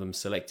and one of them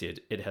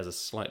selected, it has a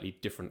slightly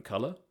different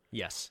color.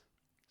 Yes.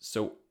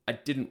 So I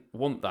didn't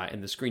want that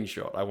in the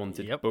screenshot. I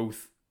wanted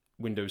both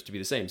windows to be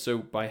the same. So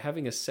by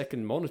having a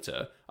second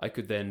monitor, I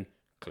could then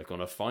click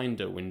on a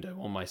Finder window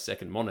on my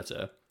second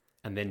monitor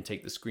and then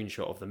take the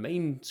screenshot of the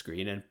main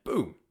screen, and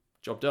boom,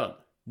 job done.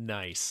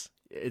 Nice.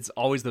 It's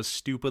always those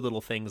stupid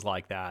little things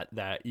like that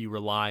you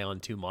rely on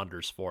two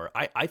monitors for.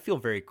 I feel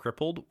very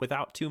crippled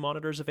without two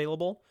monitors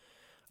available.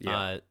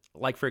 Yeah.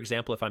 Like, for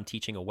example, if I'm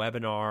teaching a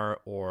webinar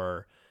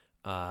or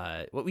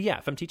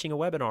if I'm teaching a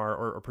webinar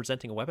or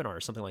presenting a webinar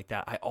or something like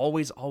that, I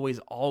always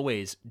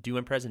do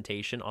a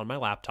presentation on my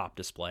laptop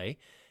display.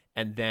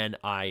 And then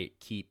I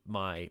keep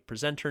my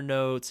presenter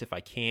notes if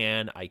I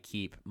can. I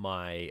keep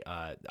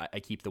I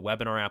keep the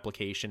webinar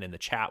application and the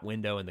chat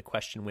window and the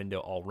question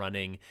window all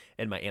running,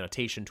 and my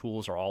annotation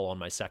tools are all on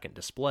my second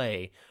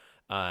display.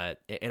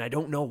 And I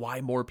don't know why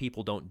more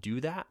people don't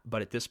do that,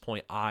 but at this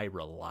point, I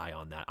rely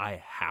on that.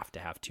 I have to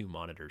have two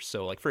monitors.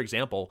 So, like, for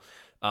example,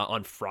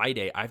 on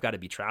Friday, I've got to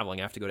be traveling.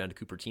 I have to go down to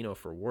Cupertino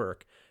for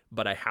work,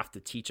 but I have to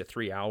teach a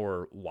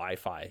 3-hour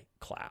Wi-Fi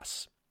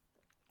class.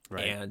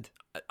 Right. And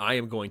I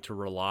am going to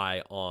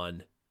rely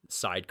on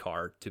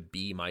Sidecar to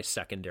be my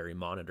secondary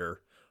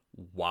monitor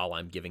while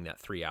I'm giving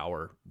that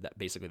 3-hour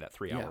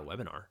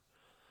webinar.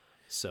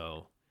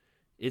 So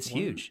it's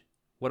huge.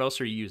 What else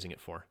are you using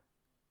it for?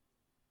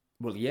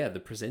 Well, yeah,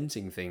 the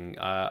presenting thing.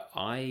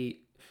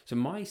 So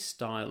my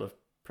style of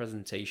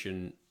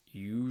presentation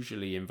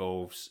usually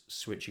involves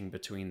switching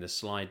between the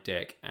slide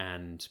deck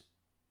and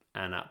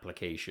an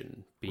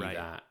application, be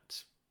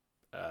that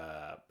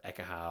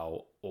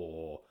Ekahau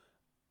or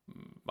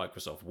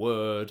Microsoft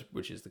Word,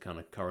 which is the kind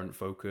of current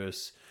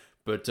focus.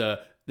 But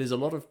there's a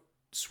lot of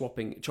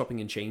chopping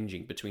and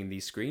changing between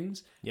these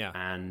screens. Yeah.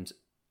 And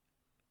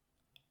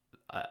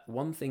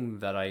one thing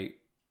that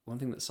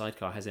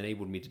Sidecar has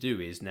enabled me to do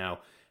is now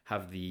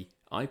have the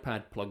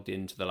iPad plugged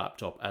into the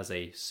laptop as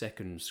a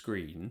second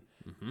screen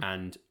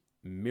and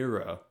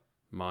mirror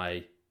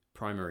my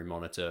primary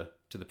monitor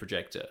to the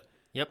projector.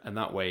 Yep. And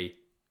that way,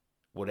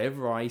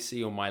 whatever I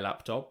see on my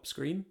laptop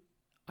screen,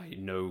 I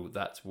know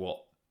that's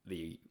what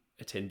the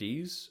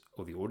attendees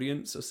or the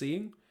audience are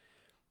seeing,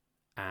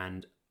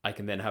 and I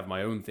can then have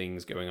my own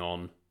things going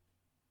on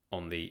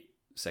the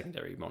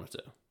secondary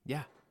monitor.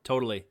 Yeah,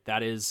 totally.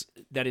 That is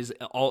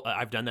all.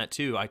 I've done that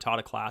too. I taught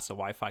a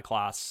Wi-Fi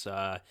class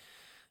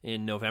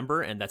in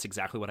November, and that's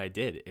exactly what I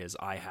did. Is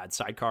I had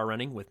Sidecar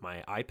running with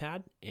my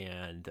iPad,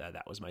 and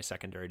that was my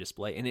secondary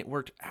display, and it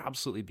worked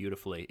absolutely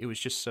beautifully. It was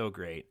just so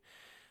great.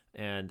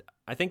 And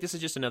I think this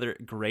is just another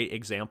great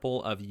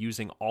example of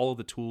using all of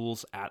the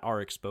tools at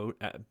our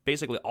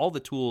basically all the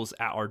tools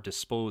at our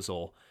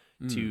disposal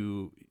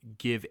to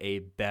give a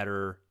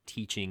better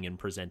teaching and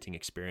presenting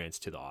experience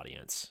to the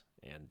audience.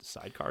 And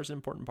Sidecar is an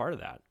important part of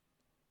that.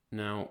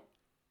 Now,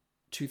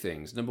 two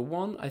things. Number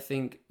one, I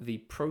think the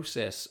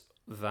process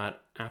that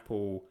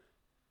Apple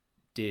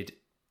did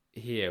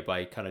here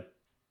by kind of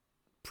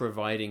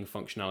providing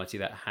functionality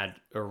that had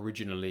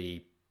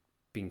originally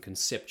been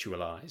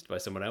conceptualized by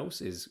someone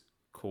else is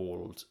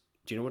called...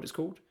 Do you know what it's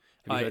called?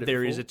 Have you heard it there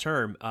before? is a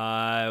term.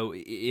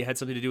 It had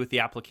something to do with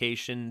the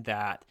application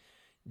that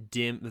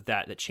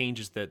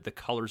changes the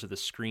colors of the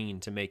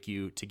screen to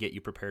get you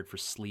prepared for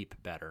sleep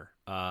better.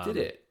 Did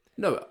it?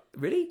 No,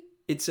 really?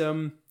 It's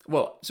so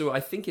I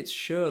think it's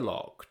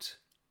Sherlocked.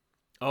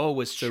 Oh,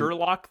 was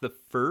Sherlock the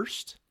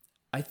first?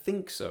 I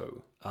think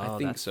so. Oh, I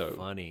think that's so.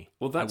 Funny.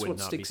 Well, that's what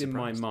sticks in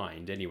my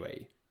mind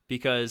anyway.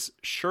 Because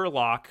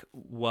Sherlock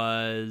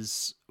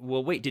was...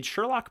 Well, wait, did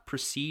Sherlock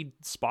precede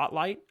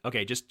Spotlight?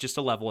 Okay, just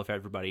a level of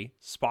everybody.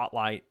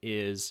 Spotlight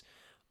is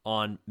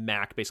on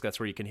Mac. Basically, that's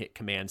where you can hit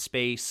Command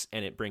Space,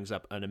 and it brings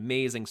up an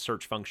amazing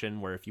search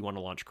function where if you want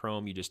to launch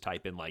Chrome, you just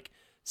type in like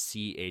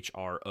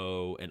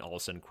CHRO, and all of a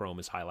sudden Chrome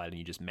is highlighted, and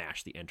you just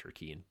mash the Enter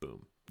key, and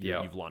boom,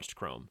 you've launched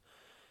Chrome.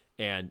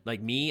 And like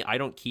me, I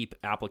don't keep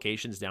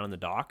applications down in the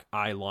dock.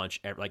 I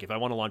launch, like if I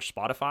want to launch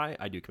Spotify,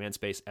 I do Command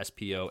Space,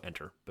 SPO,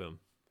 Enter, boom.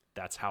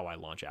 That's how I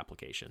launch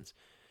applications.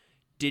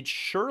 Did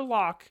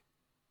Sherlock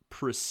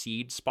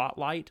precede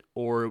Spotlight,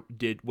 or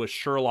was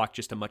Sherlock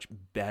just a much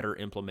better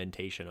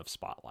implementation of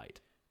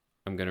Spotlight?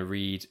 I'm going to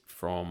read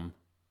from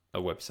a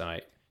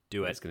website.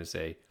 Do it. It's going to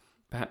say,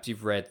 perhaps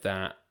you've read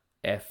that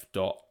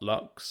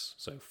f.lux,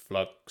 so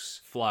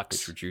flux, Flux.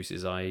 which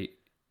reduces eye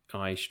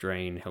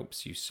strain,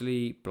 helps you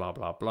sleep, blah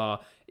blah blah.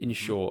 In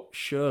short,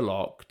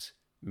 Sherlocked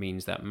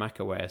means that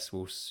macOS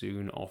will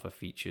soon offer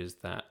features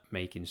that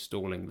make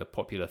installing the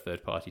popular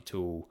third-party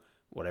tool,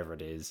 whatever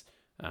it is,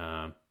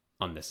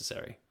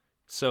 unnecessary.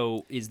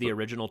 So is the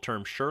original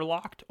term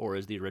Sherlocked or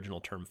is the original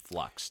term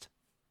Fluxed?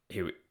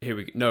 Here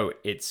we go. No,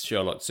 it's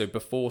Sherlock. So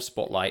before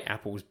Spotlight,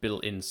 Apple's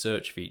built-in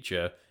search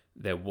feature,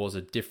 there was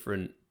a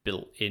different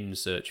built-in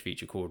search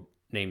feature called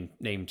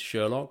named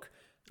Sherlock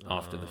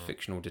after the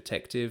fictional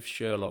detective.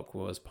 Sherlock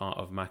was part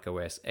of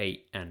macOS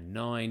 8 and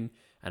 9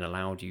 and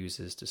allowed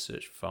users to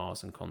search for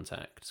files and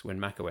contacts. When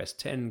macOS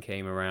 10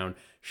 came around,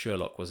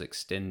 Sherlock was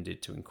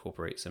extended to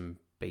incorporate some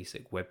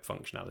basic web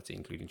functionality,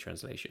 including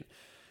translation.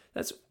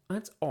 That's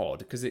odd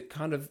because it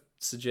kind of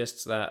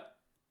suggests that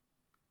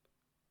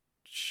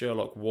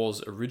Sherlock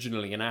was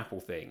originally an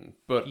Apple thing,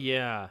 but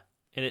yeah,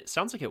 and it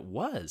sounds like it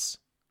was.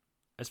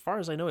 As far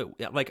as I know,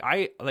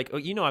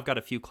 I've got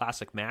a few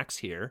classic Macs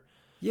here.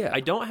 yeah,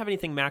 I don't have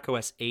anything Mac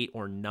OS 8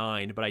 or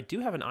 9, but I do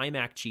have an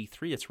iMac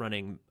G3 that's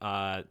running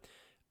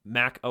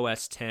Mac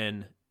OS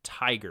 10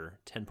 Tiger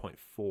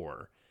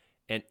 10.4,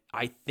 and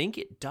I think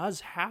it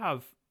does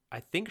have. I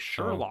think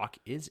Sherlock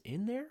is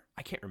in there.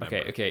 I can't remember.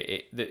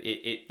 Okay.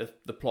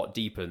 The plot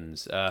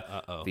deepens.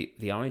 Uh-oh.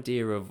 The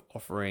idea of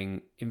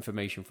offering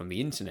information from the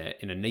internet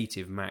in a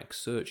native Mac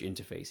search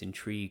interface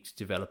intrigued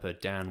developer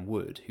Dan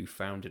Wood, who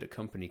founded a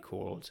company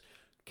called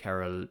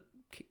Carelia,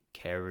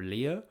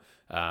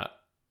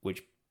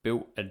 which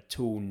built a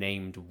tool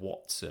named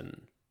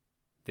Watson.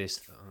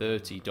 This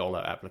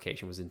 $30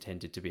 application was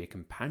intended to be a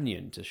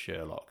companion to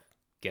Sherlock.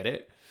 Get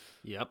it?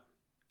 Yep.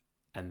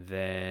 And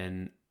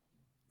then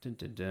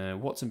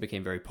Watson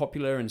became very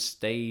popular and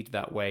stayed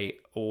that way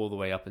all the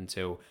way up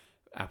until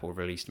Apple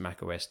released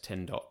macOS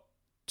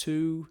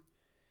 10.2.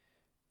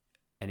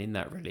 And in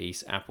that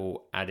release,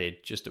 Apple added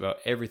just about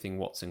everything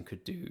Watson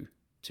could do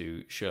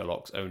to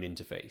Sherlock's own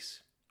interface.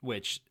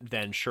 Which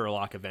then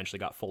Sherlock eventually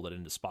got folded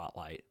into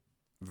Spotlight.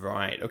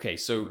 Right. Okay.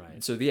 So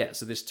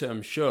this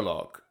term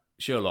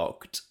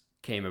Sherlocked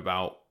came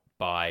about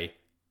by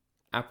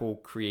Apple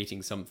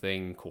creating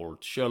something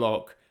called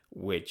Sherlock,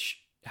 which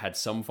had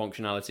some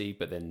functionality,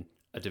 but then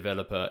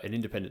an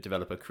independent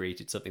developer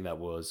created something that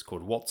was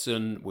called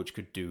Watson, which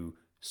could do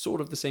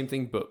sort of the same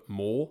thing, but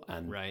more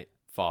and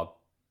far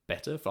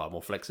better, far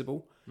more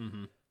flexible.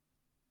 Mm-hmm.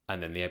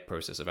 And then the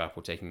process of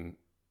Apple taking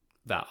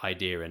that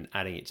idea and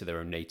adding it to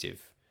their own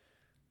native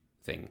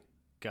thing.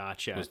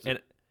 Gotcha. And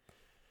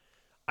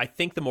I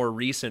think the more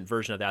recent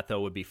version of that,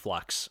 though, would be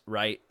Flux,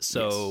 right?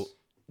 So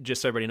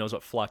just so everybody knows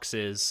what Flux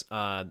is,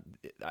 I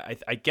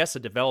guess a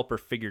developer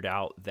figured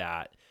out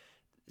that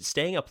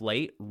staying up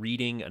late,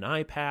 reading an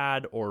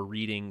iPad or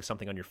reading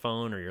something on your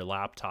phone or your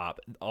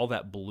laptop, all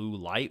that blue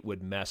light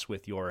would mess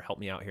with your, help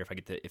me out here if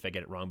I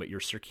get it wrong, but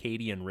your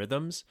circadian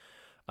rhythms.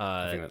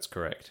 I think that's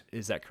correct.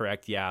 Is that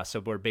correct? Yeah.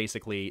 So we're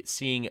basically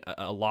seeing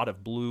a lot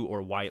of blue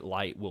or white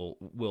light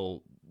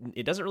will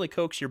it doesn't really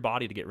coax your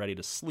body to get ready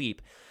to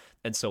sleep.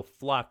 And so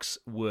Flux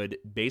would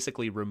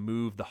basically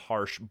remove the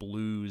harsh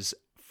blues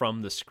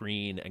from the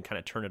screen and kind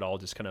of turn it all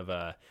just kind of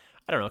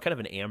kind of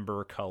an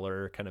amber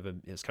color,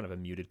 it's kind of a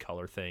muted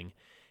color thing.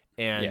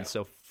 And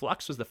so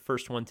Flux was the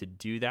first one to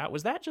do that.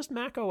 Was that just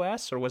Mac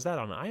OS or was that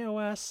on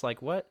iOS?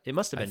 Like what? It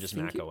must have been just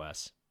Mac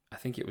OS. I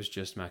think it was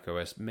just Mac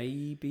OS.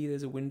 Maybe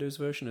there's a Windows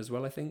version as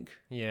well, I think.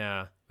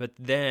 Yeah. But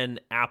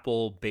then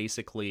Apple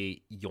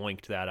basically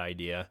yoinked that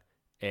idea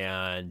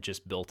and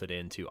just built it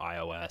into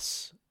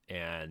iOS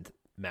and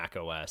Mac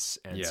OS.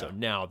 And so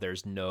now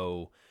there's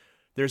no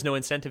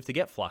incentive to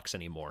get Flux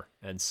anymore.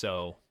 And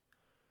so,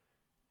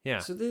 yeah.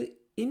 So the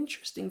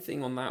interesting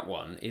thing on that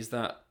one is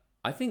that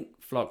I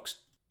think Flux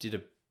did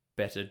a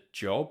better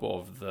job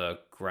of the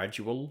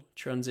gradual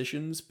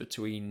transitions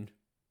between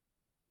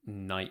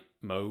night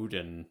mode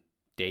and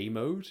day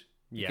mode.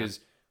 Yeah. Because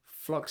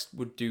Flux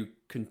would do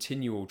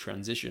continual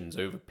transitions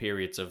over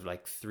periods of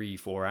like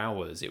 3-4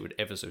 hours. It would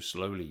ever so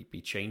slowly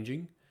be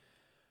changing.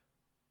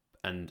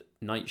 And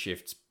Night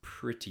Shift's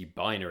pretty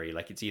binary.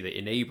 Like it's either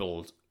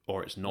enabled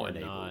or it's not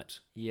enabled.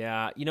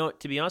 Yeah.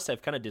 To be honest,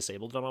 I've kind of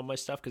disabled it on all my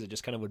stuff because it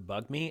just kind of would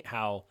bug me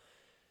how,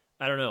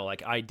 I don't know,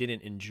 like I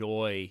didn't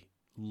enjoy,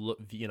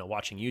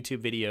 watching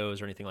YouTube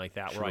videos or anything like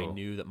that where I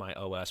knew that my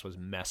OS was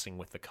messing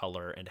with the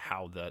color and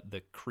how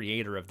the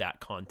creator of that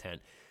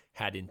content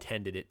had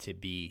intended it to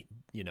be,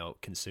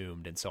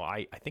 consumed. And so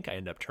I think I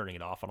ended up turning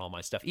it off on all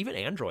my stuff. Even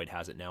Android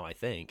has it now, I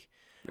think.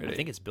 Really? I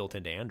think it's built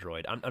into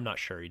Android. I'm not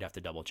sure. You'd have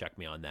to double check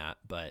me on that.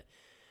 But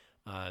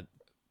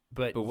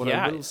what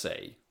I will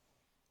say...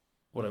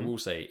 What I will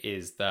say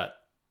is that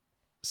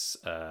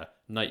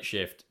Night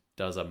Shift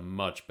does a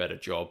much better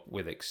job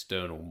with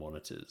external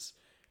monitors.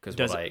 Because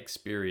what I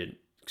experienced...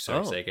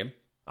 Sorry, say again?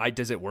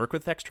 Does it work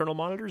with external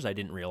monitors? I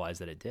didn't realize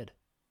that it did.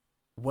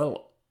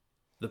 Well,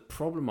 the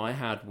problem I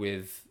had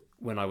with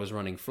when I was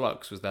running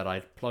Flux was that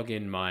I'd plug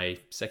in my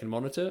second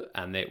monitor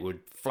and it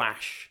would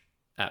flash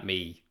at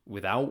me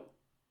without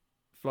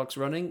Flux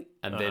running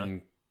and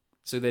then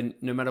So then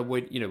no matter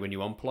when you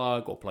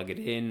unplug or plug it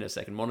in a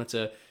second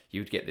monitor,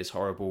 you'd get this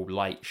horrible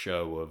light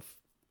show of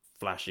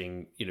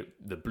flashing,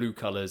 the blue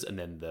colors and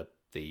then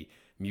the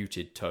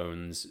muted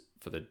tones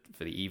for the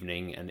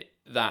evening, and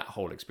that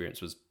whole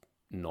experience was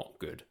not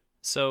good.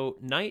 So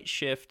Night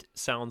Shift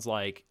sounds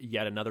like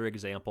yet another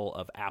example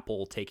of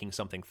Apple taking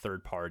something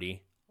third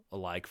party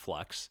like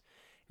Flux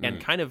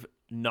and kind of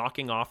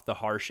knocking off the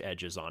harsh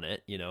edges on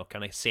it,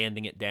 kind of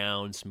sanding it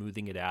down,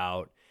 smoothing it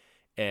out,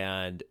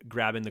 and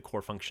grabbing the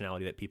core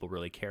functionality that people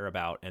really care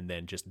about and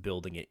then just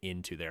building it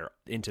into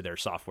their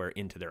software,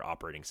 into their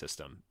operating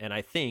system. And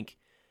I think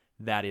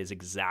that is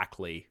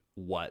exactly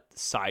what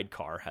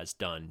Sidecar has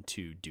done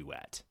to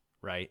Duet,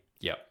 right?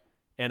 Yep.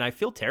 And I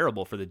feel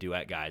terrible for the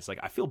Duet guys. Like,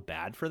 I feel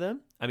bad for them.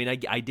 I mean,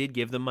 I did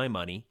give them my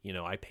money.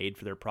 I paid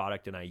for their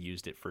product and I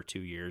used it for 2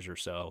 years or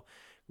so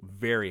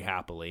very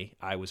happily.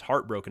 I was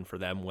heartbroken for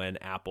them when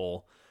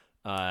Apple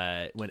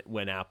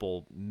when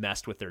Apple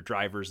messed with their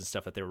drivers and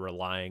stuff that they were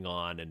relying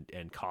on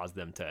and caused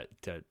them to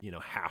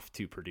have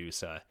to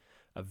produce a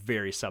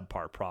very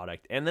subpar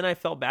product. And then I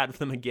felt bad for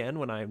them again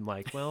when I'm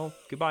like, well,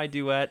 goodbye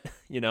Duet.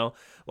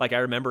 Like I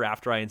remember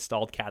after I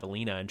installed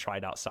Catalina and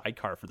tried out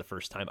Sidecar for the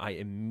first time, I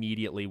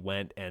immediately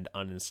went and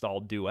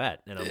uninstalled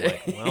Duet. And I'm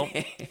like, well,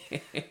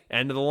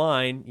 end of the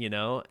line,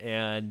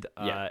 and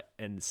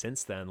and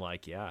since then,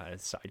 like, yeah,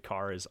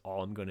 Sidecar is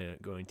all I'm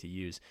going to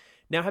use.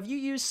 Now, have you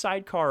used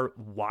Sidecar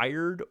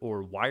wired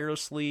or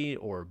wirelessly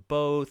or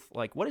both?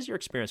 Like, what has your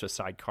experience with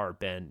Sidecar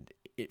been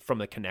from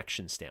a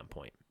connection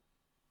standpoint?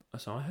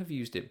 So I have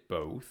used it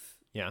both.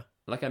 Yeah.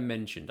 Like I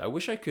mentioned, I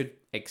wish I could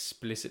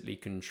explicitly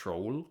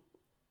control,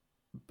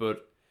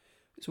 but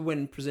so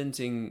when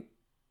presenting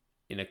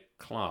in a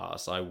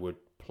class, I would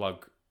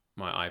plug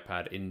my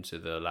iPad into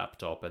the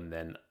laptop and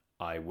then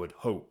I would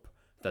hope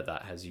that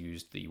has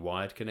used the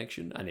wired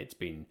connection and it's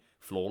been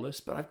flawless.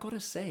 But I've got to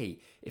say,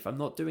 if I'm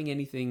not doing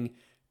anything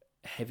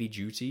heavy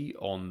duty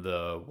on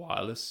the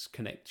wireless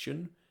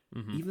connection,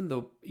 even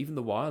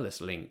the wireless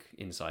link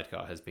in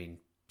Sidecar has been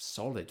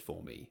solid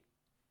for me.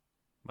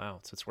 Wow,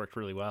 so it's worked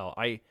really well.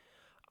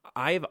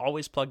 I've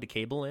always plugged a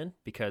cable in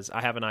because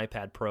I have an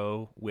iPad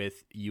Pro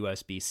with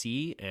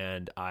USB-C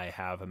and I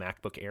have a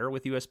MacBook Air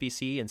with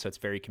USB-C, and so it's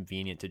very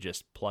convenient to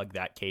just plug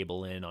that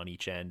cable in on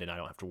each end and I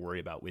don't have to worry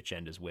about which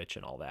end is which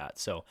and all that.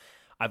 So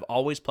I've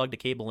always plugged a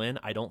cable in.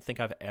 I don't think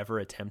I've ever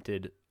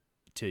attempted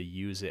to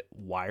use it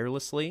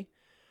wirelessly,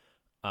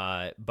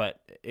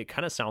 but it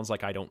kind of sounds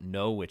like I don't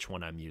know which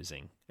one I'm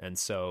using. And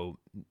so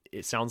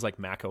it sounds like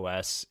Mac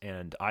OS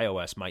and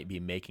iOS might be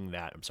making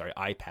that,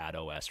 iPad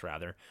OS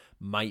rather,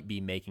 might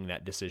be making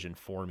that decision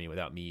for me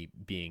without me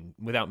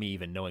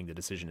even knowing the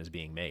decision is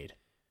being made.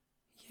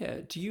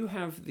 Yeah. Do you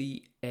have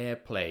the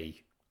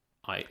AirPlay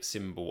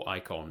symbol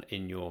icon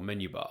in your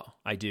menu bar?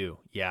 I do.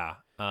 Yeah.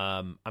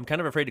 I'm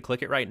kind of afraid to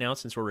click it right now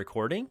since we're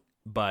recording,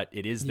 but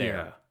it is there.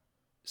 Yeah.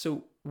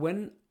 So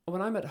when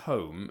I'm at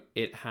home,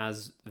 it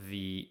has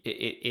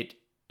it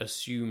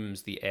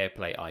assumes the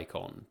AirPlay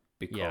icon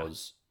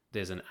because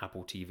there's an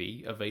Apple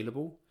TV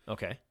available.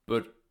 Okay.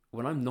 But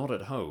when I'm not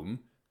at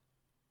home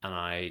and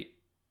I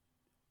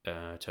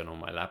turn on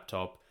my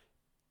laptop,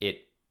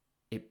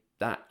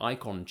 that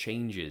icon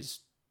changes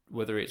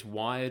whether it's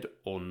wired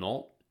or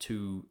not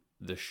to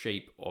the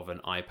shape of an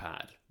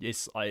iPad.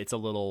 It's a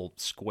little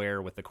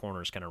square with the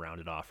corners kind of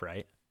rounded off,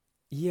 right?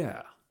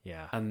 Yeah.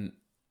 Yeah. And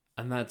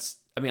that's,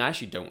 I mean, I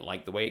actually don't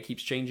like the way it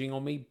keeps changing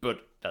on me,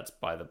 but that's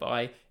by the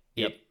by.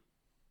 Yep. It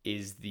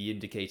is the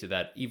indicator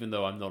that even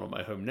though I'm not on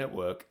my home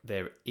network,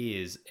 there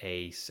is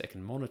a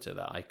second monitor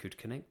that I could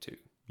connect to.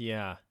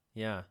 Yeah.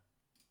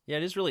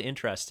 It is really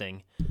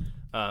interesting.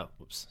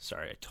 Whoops,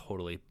 sorry, I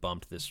totally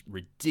bumped this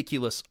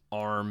ridiculous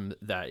arm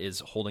that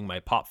is holding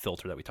my pop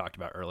filter that we talked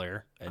about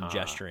earlier and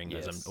gesturing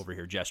as I'm over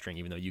here gesturing,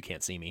 even though you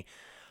can't see me.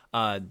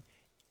 So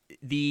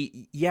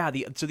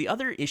the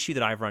other issue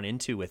that I've run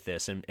into with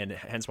this, and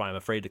hence why I'm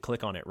afraid to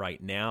click on it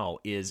right now,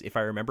 is if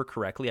I remember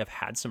correctly, I've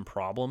had some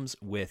problems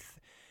with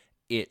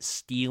it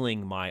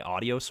stealing my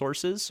audio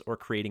sources or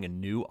creating a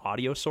new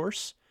audio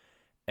source.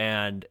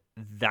 And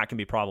that can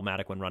be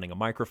problematic when running a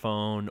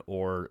microphone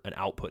or an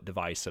output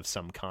device of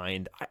some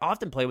kind. I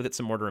often play with it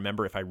some more to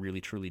remember if I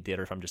really truly did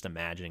or if I'm just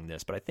imagining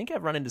this. But I think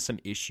I've run into some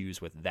issues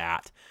with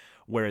that,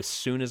 where as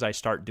soon as I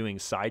start doing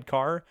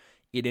Sidecar,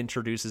 it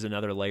introduces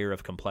another layer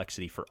of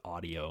complexity for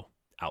audio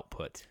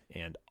output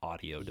and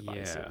audio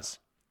devices.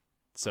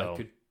 Yeah. So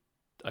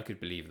I could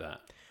believe that.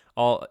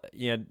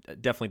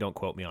 Definitely don't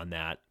quote me on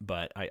that,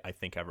 but I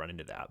think I've run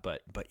into that.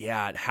 But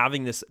yeah,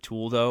 having this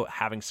tool though,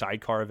 having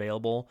Sidecar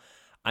available,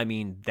 I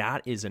mean,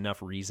 that is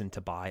enough reason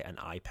to buy an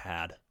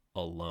iPad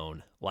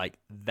alone. Like,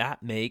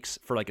 that makes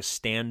for like a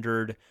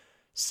standard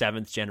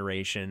 7th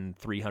generation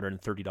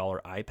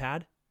 $330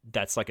 iPad,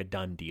 that's like a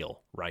done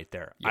deal right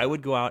there. Yeah. I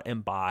would go out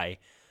and buy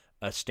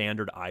a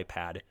standard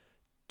iPad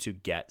to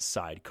get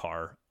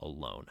Sidecar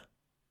alone.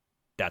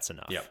 That's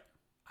enough. Yeah.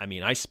 I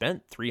mean, I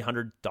spent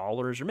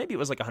 $300 or maybe it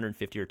was like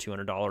 $150 or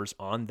 $200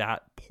 on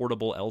that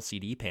portable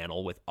LCD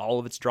panel with all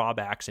of its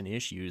drawbacks and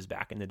issues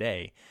back in the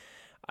day.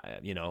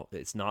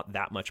 it's not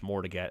that much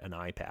more to get an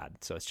iPad.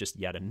 So it's just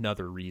yet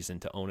another reason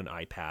to own an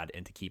iPad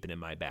and to keep it in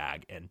my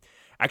bag. And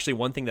actually,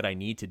 one thing that I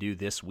need to do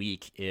this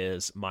week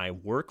is my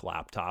work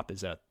laptop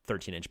is a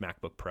 13-inch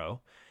MacBook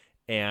Pro,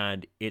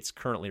 and it's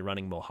currently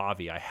running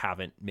Mojave. I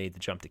haven't made the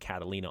jump to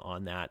Catalina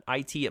on that.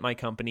 IT at my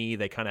company,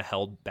 they kind of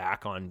held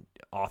back on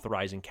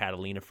authorizing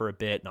Catalina for a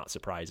bit, not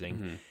surprising.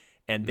 Mm-hmm.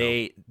 And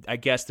I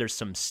guess there's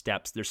some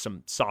steps, there's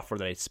some software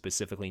that I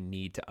specifically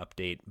need to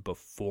update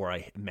before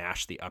I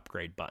mash the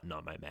upgrade button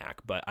on my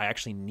Mac. But I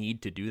actually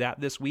need to do that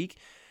this week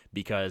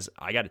because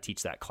I got to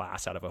teach that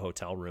class out of a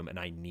hotel room, and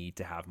I need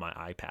to have my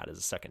iPad as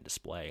a second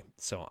display.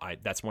 So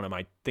that's one of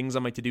my things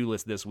on my to-do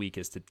list this week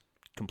is to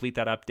complete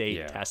that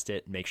update, test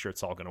it, make sure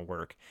it's all going to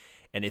work.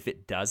 And if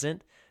it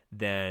doesn't,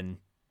 then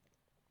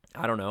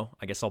I don't know.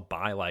 I guess I'll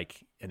buy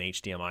like an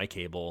HDMI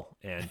cable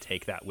and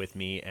take that with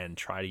me and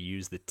try to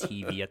use the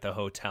TV at the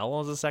hotel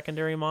as a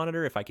secondary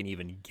monitor if I can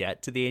even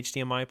get to the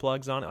HDMI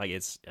plugs on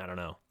it. I don't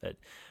know.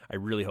 I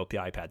really hope the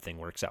iPad thing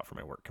works out for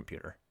my work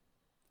computer.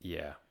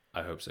 Yeah,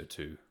 I hope so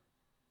too.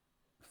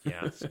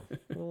 Yeah, so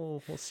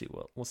we'll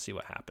see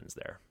what happens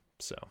there.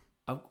 So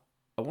I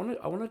want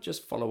to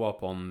just follow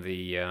up on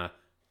the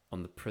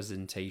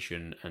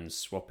presentation and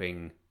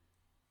swapping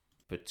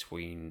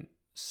between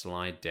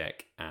slide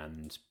deck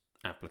and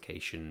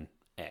application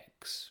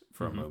X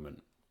for a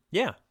moment.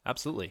 Yeah,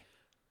 absolutely.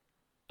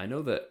 I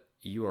know that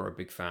you are a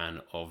big fan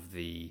of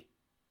the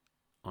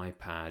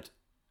iPad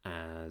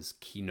as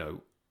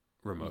Keynote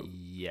remote.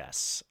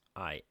 Yes,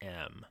 I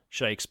am.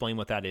 Should I explain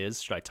what that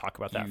is? Should I talk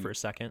about that for a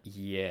second?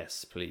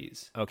 Yes,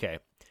 please. Okay.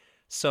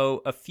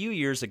 So a few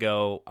years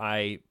ago,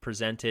 I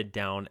presented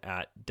down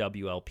at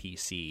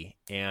WLPC,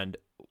 and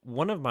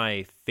one of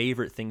my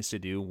favorite things to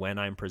do when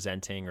I'm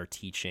presenting or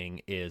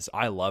teaching is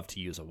I love to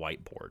use a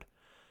whiteboard.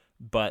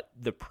 But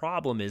the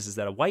problem is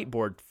that a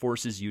whiteboard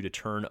forces you to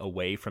turn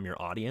away from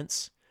your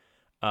audience.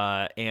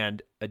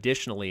 And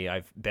additionally,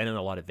 I've been in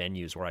a lot of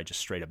venues where I just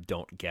straight up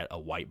don't get a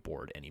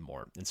whiteboard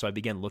anymore. And so I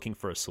began looking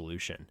for a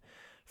solution.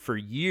 For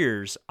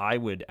years, I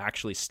would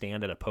actually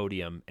stand at a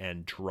podium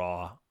and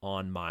draw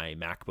on my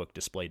MacBook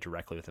display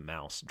directly with a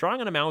mouse. Drawing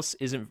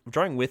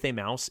with a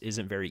mouse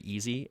isn't very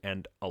easy,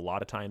 and a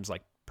lot of times,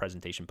 like,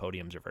 presentation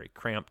podiums are very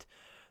cramped.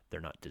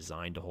 They're not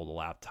designed to hold a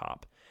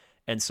laptop.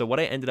 And so what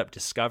I ended up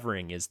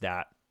discovering is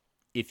that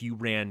if you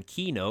ran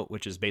Keynote,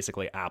 which is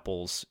basically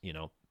Apple's,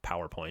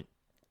 PowerPoint,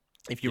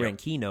 if you ran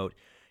Keynote,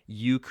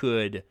 you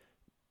could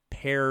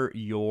pair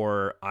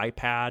your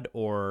iPad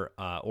or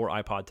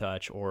iPod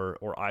Touch or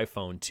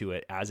iPhone to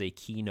it as a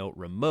Keynote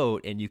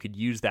remote, and you could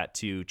use that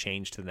to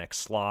change to the next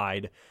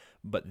slide.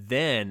 But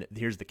then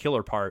here's the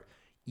killer part.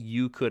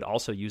 You could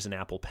also use an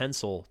Apple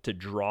Pencil to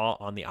draw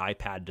on the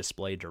iPad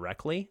display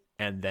directly,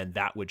 and then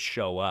that would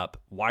show up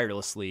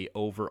wirelessly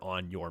over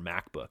on your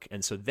MacBook.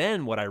 And so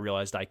then what I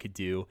realized I could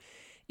do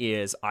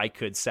is I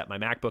could set my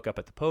MacBook up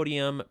at the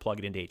podium, plug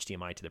it into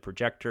HDMI to the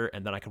projector,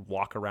 and then I could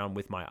walk around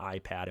with my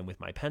iPad and with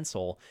my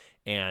pencil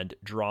and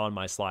draw on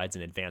my slides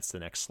and advance to the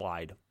next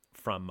slide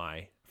from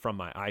my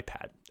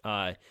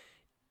iPad.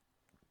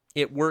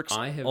 It works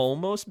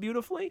almost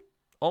beautifully.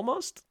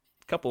 Almost.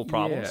 A couple of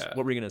problems. Yeah.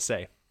 What were you going to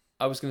say?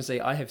 I was going to say,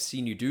 I have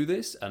seen you do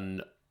this,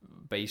 and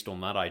based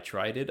on that, I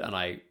tried it, and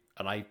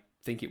I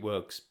think it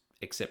works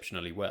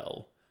exceptionally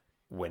well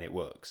when it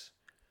works.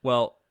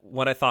 Well,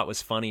 what I thought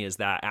was funny is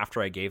that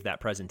after I gave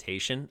that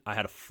presentation, I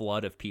had a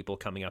flood of people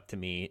coming up to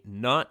me,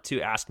 not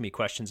to ask me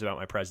questions about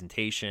my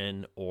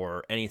presentation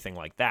or anything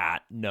like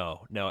that.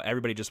 No,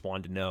 everybody just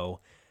wanted to know,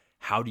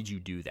 how did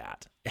you do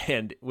that?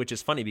 And which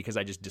is funny because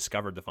I just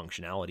discovered the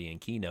functionality in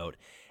Keynote.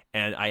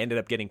 And I ended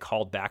up getting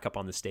called back up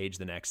on the stage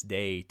the next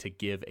day to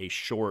give a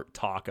short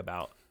talk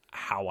about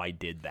how I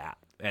did that.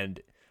 And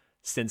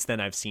since then,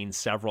 I've seen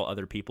several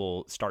other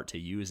people start to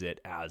use it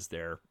as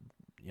their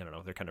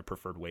kind of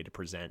preferred way to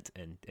present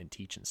and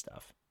teach and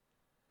stuff.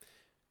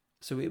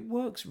 So it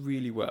works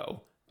really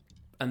well,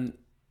 and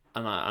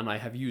I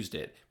have used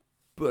it.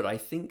 But I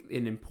think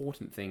an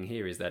important thing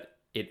here is that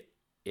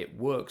it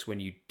works when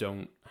you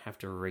don't have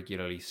to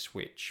regularly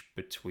switch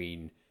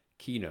between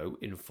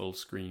Keynote in full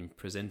screen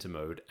presenter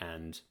mode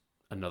and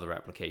another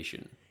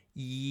application.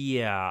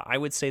 Yeah, I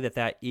would say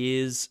that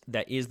is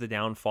the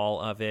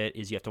downfall of it,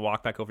 is you have to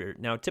walk back over.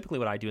 Now, typically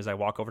what I do is I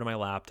walk over to my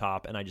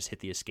laptop and I just hit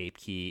the escape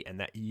key, and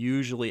that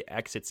usually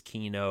exits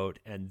Keynote,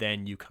 and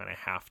then you kind of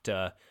have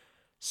to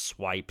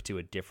swipe to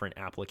a different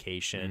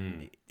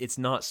application. It's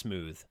not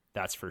smooth,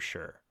 that's for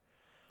sure.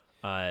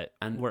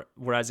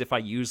 Whereas if I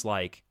use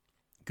like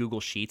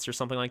Google Sheets or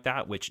something like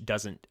that, which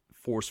doesn't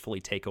forcefully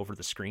take over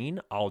the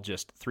screen, I'll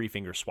just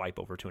 3-finger swipe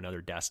over to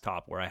another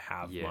desktop where I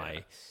have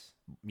my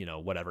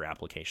whatever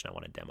application I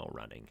want to demo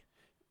running.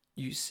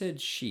 You said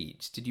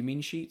Sheets. Did you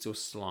mean Sheets or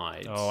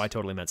Slides? Oh, I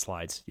totally meant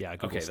Slides. Yeah,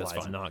 Google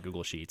Slides, not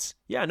Google Sheets.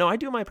 Yeah, no, I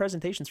do my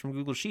presentations from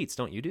Google Sheets.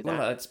 Don't you do that?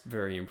 Well, that's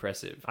very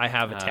impressive. I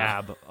have a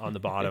tab on the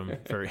bottom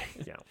for,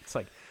 it's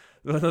like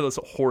one of those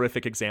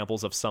horrific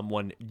examples of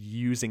someone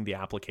using the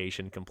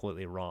application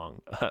completely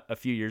wrong. A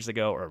few years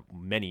ago, or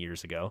many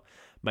years ago,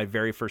 my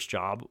very first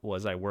job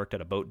was I worked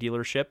at a boat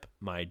dealership.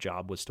 My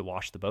job was to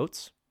wash the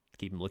boats,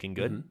 keep them looking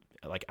good,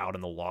 like out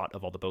in the lot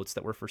of all the boats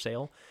that were for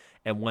sale.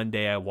 And one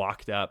day I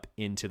walked up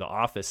into the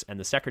office and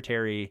the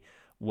secretary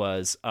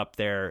was up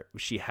there.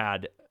 She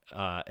had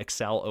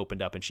Excel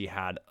opened up and she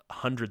had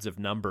hundreds of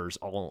numbers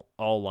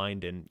all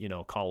lined in,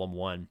 column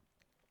one.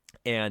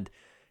 And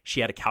she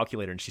had a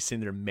calculator and she's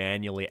sitting there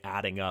manually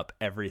adding up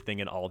everything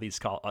in all these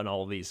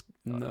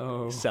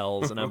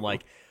cells. And I'm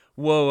like,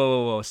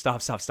 whoa,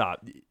 stop.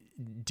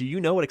 Do you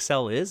know what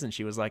Excel is? And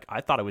she was like,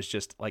 I thought it was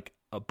just like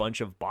a bunch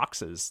of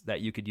boxes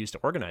that you could use to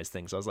organize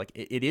things. I was like,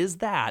 it is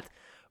that,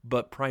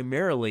 but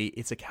primarily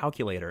it's a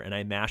calculator. And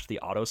I mashed the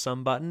auto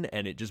sum button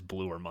and it just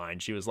blew her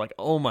mind. She was like,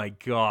 oh my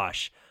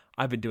gosh,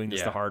 I've been doing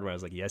this the hard way. I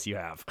was like, yes, you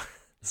have.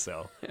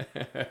 So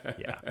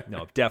yeah,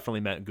 no, definitely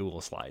meant Google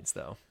Slides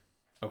though.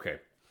 Okay.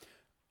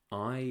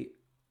 I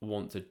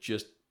want to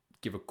just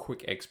give a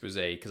quick expose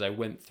because I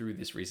went through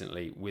this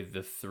recently with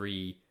the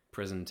 3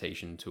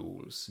 presentation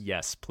tools.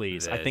 Yes,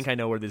 please. I think I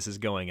know where this is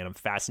going, and I'm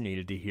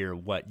fascinated to hear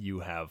what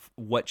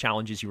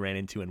challenges you ran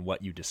into and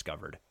what you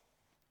discovered.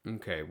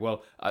 Okay,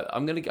 well,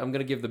 I'm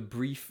gonna give the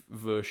brief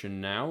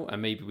version now,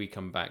 and maybe we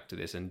come back to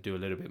this and do a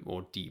little bit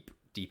more deep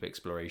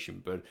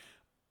exploration. But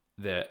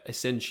there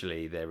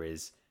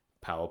is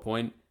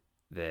PowerPoint,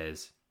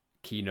 there's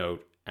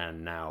Keynote,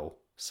 and now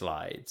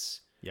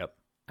Slides. Yep.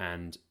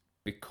 And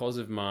because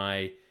of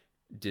my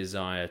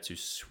desire to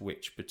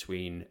switch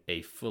between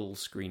a full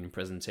screen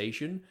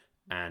presentation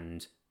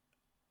and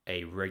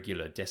a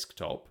regular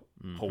desktop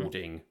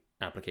holding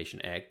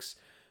application X,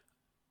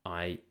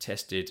 I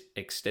tested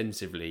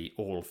extensively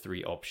all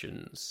 3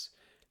 options.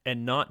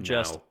 And not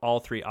just all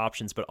 3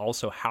 options, but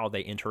also how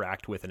they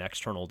interact with an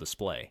external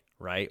display,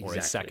 right? Or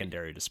a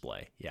secondary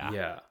display. Yeah.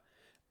 Yeah.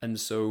 And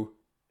so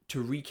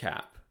to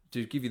recap,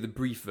 to give you the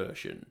brief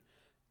version,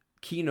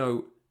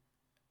 Keynote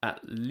at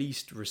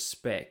least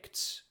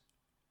respects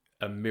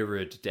a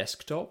mirrored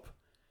desktop,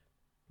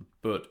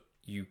 but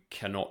you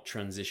cannot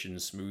transition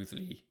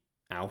smoothly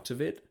out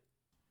of it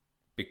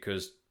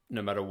because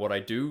no matter what I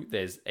do,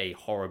 there's a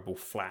horrible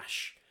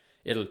flash.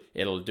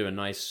 It'll do a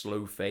nice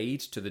slow fade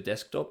to the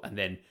desktop and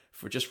then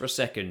for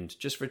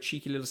a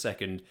cheeky little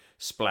second,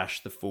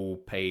 splash the full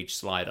page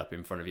slide up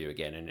in front of you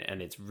again.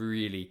 And it's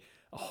really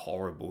a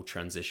horrible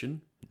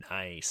transition.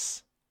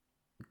 Nice.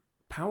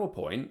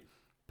 PowerPoint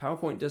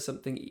does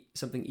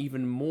something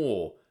even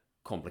more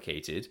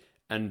complicated.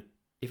 And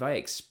if I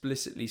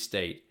explicitly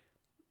state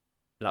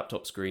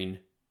laptop screen,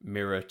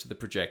 mirror to the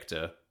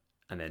projector,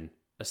 and then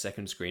a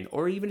second screen,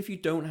 or even if you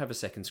don't have a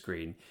second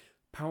screen,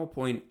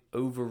 PowerPoint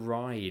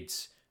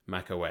overrides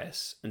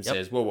macOS and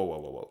says,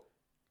 whoa.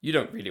 You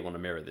don't really want to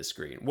mirror this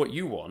screen. What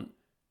you want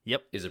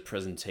is a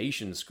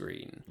presentation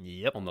screen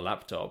on the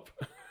laptop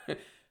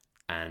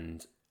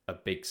and a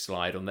big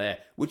slide on there,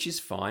 which is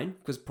fine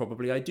because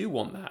probably I do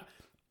want that.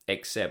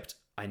 Except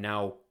I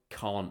now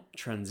can't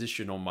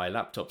transition on my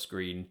laptop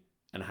screen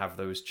and have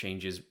those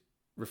changes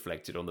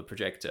reflected on the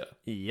projector.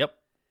 Yep.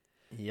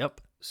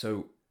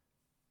 So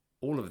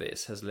all of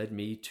this has led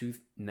me to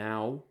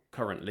now,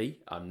 currently,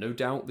 no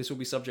doubt this will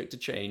be subject to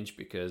change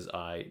because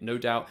no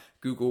doubt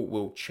Google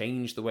will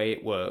change the way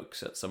it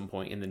works at some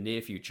point in the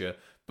near future.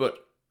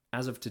 But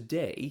as of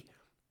today,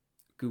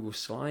 Google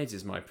Slides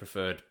is my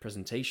preferred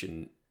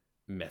presentation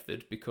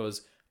method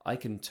because I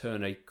can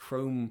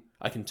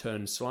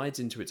turn Slides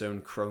into its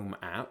own Chrome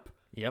app.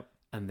 Yep.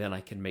 And then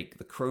I can make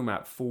the Chrome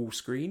app full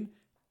screen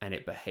and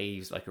it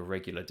behaves like a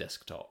regular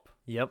desktop.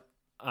 Yep.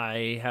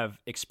 I have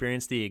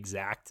experienced the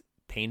exact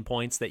pain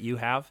points that you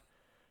have.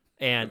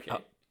 And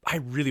I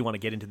really want to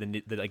get into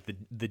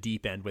the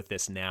deep end with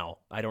this now.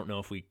 I don't know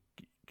if we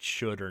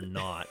should or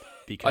not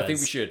because I think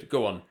we should.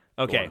 Go on.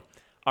 Okay. Go on.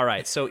 All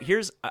right. So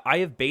I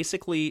have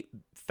basically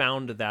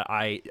found that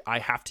I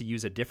have to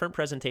use a different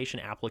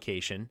presentation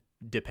application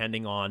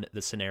depending on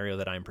the scenario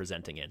that I'm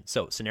presenting in.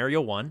 So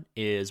scenario 1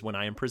 is when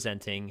I am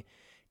presenting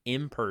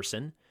in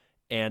person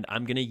and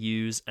I'm going to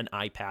use an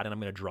iPad and I'm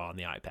going to draw on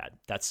the iPad.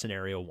 That's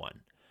scenario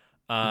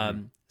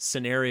 1.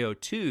 Scenario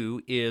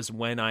 2 is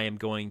when I am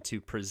going to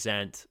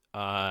present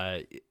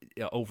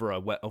over a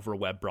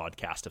web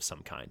broadcast of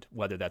some kind,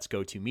 whether that's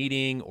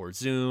GoToMeeting or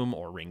Zoom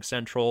or Ring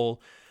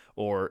Central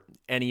or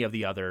any of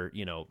the other,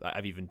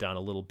 I've even done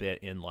a little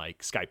bit in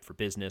like Skype for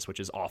Business, which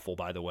is awful,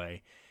 by the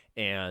way,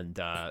 and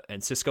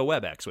Cisco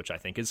WebEx, which I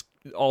think is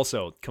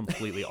also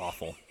completely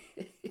awful.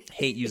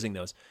 Hate using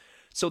those.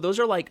 So those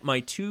are like my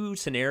 2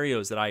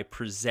 scenarios that I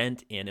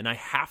present in, and I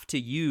have to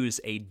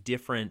use a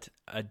different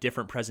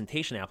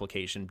presentation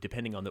application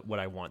depending on what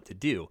I want to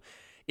do.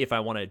 If I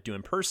want to do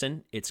in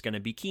person, it's going to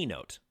be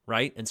Keynote,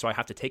 right? And so I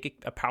have to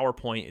take a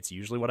PowerPoint. It's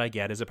usually what I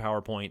get is a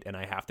PowerPoint, and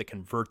I have to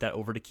convert that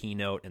over to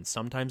Keynote, and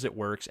sometimes it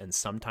works, and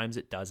sometimes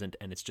it doesn't,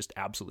 and it's just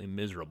absolutely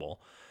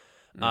miserable.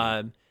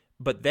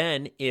 But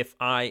then if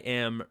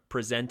I'm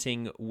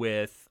presenting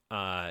with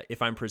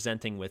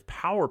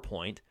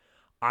PowerPoint,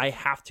 I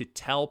have to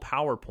tell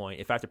PowerPoint,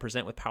 if I have to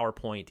present with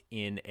PowerPoint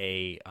in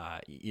a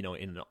in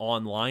an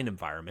online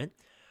environment,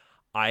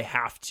 I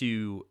have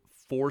to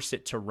force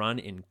it to run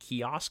in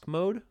kiosk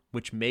mode,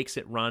 which makes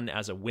it run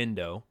as a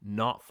window,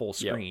 not full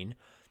screen. Yep.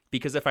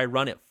 Because if I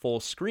run it full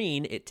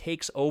screen, it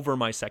takes over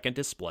my second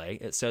display.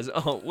 It says,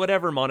 oh,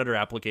 whatever monitor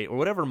or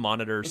whatever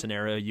monitor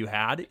scenario you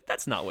had,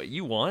 that's not what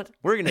you want.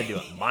 We're going to do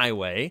it my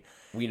way.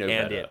 We know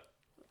better.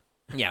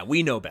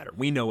 We know better.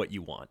 We know what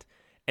you want.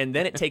 And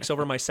then it takes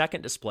over my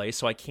second display,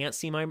 so I can't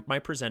see my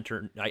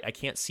presenter. I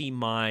can't see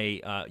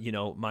my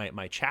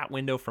my chat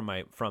window from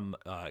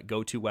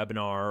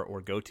GoToWebinar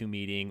or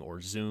GoToMeeting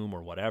or Zoom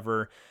or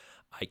whatever.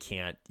 I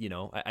can't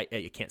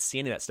I can't see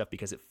any of that stuff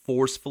because it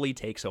forcefully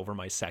takes over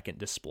my second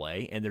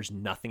display, and there's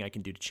nothing I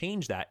can do to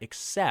change that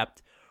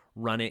except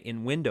run it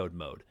in windowed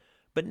mode.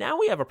 But now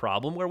we have a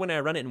problem where when I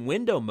run it in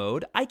window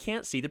mode, I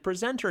can't see the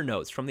presenter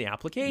notes from the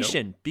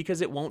application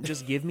because it won't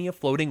just give me a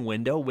floating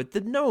window with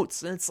the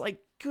notes. And it's like,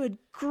 good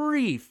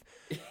grief.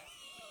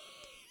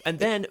 And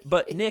then,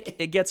 but Nick,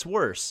 it gets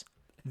worse.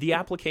 The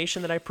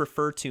application that I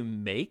prefer to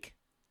make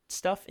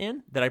stuff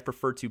in, that I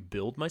prefer to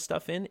build my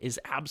stuff in, is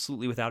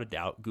absolutely without a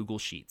doubt Google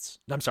Sheets.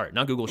 I'm sorry,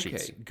 not Google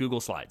Sheets,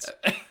 Google Slides.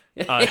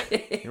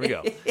 Here we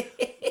go.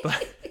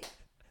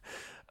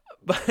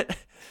 But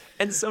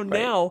and so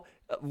now,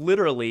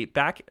 literally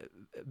back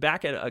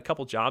at a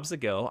couple jobs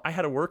ago, I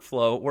had a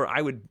workflow where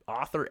I would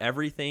author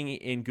everything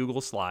in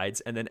Google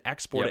Slides and then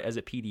export it as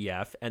a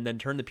PDF and then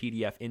turn the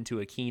PDF into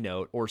a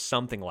Keynote or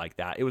something like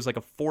that. It was like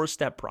a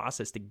 4-step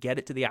process to get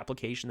it to the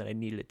application that I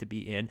needed it to be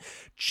in,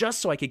 just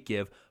so I could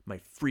give my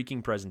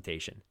freaking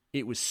presentation.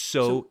 It was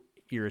so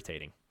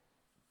irritating.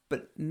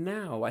 But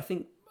now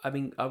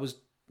I was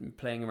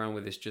playing around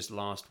with this just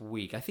last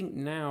week. I think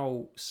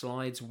now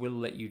Slides will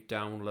let you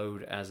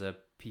download as a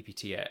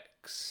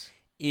PPTX.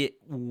 It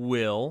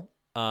will,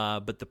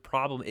 but the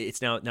problem,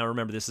 it's now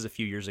remember, this is a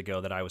few years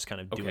ago that I was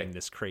kind of doing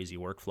this crazy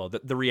workflow.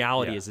 The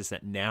reality is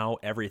that now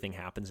everything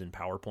happens in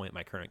PowerPoint.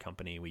 My current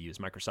company, we use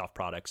Microsoft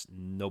products.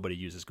 Nobody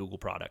uses Google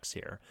products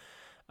here.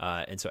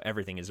 And so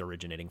everything is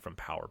originating from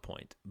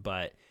PowerPoint.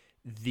 But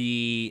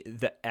the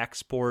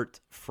export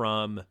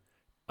from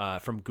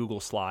Google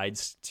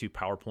Slides to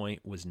PowerPoint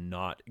was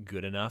not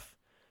good enough,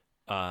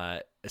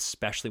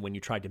 especially when you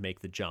tried to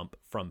make the jump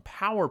from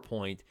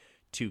PowerPoint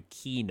to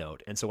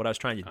Keynote. And so what I was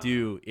trying to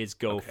do is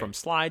go from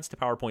Slides to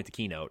PowerPoint to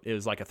Keynote. It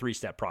was like a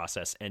 3-step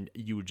process, and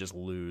you would just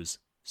lose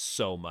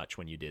so much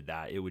when you did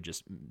that. It would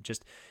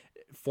just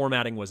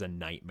formatting was a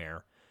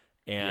nightmare.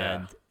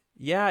 And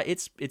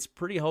it's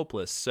pretty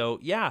hopeless. So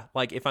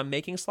like if I'm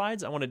making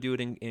slides, I want to do it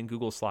in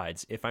Google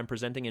Slides. If I'm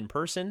presenting in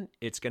person,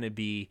 it's going to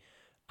be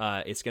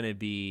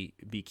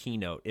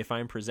Keynote. If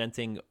I'm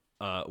presenting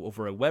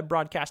over a web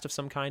broadcast of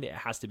some kind, it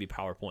has to be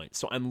PowerPoint.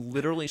 So I'm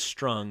literally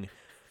strung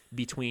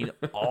between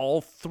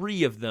all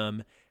 3 of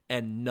them,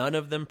 and none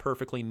of them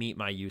perfectly meet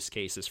my use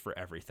cases for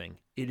everything.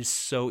 It is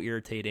so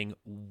irritating.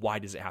 Why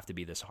does it have to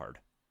be this hard?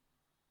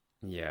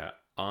 Yeah,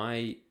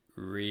 I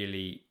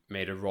really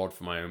made a rod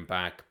for my own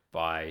back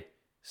by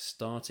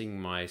starting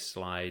my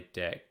slide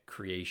deck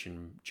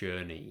creation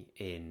journey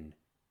in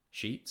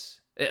Sheets.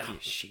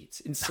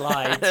 Sheets, in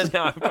Slides.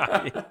 No, I've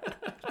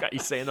got you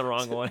saying the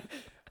wrong one.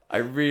 I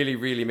really,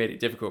 really made it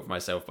difficult for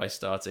myself by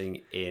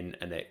starting in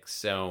an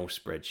Excel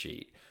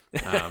spreadsheet.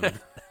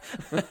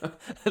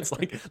 That's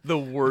like the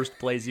worst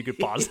place you could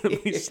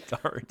possibly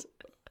start.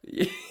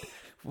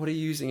 What are you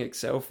using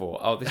Excel for?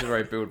 Oh, this is where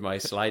I build my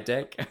slide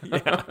deck.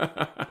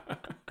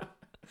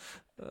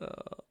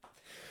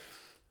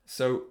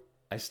 So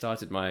I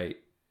started my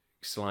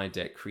slide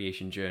deck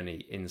creation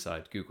journey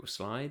inside Google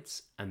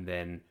Slides, and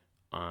then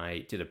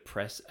I did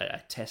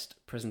a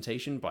test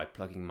presentation by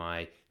plugging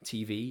my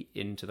TV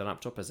into the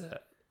laptop as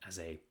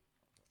a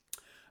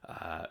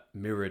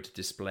mirrored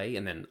display,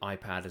 and then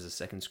iPad as a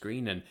second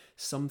screen. And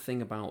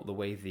something about the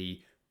way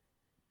the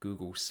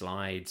Google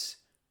Slides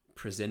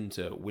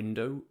presenter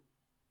window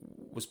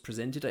was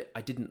presented,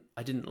 I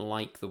didn't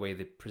like the way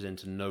the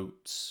presenter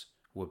notes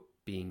were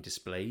being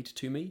displayed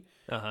to me.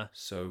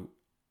 So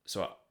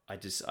I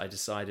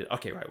decided,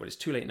 okay, right, well, it's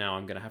too late now.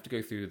 I'm going to have to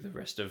go through the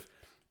rest of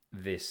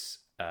this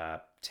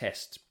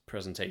test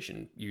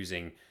presentation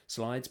using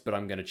Slides, but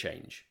I'm going to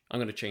change. I'm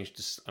going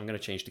to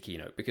change to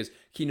Keynote, because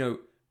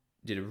Keynote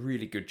did a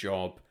really good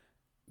job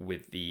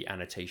with the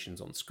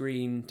annotations on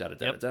screen.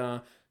 Yep.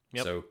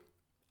 So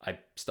I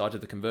started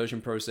the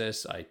conversion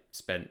process. I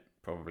spent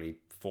probably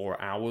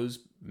 4 hours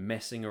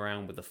messing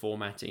around with the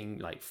formatting,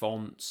 like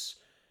fonts.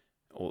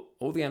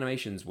 All the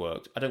animations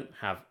worked. I don't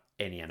have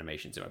any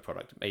animations in my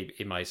product. Maybe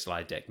in my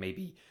slide deck,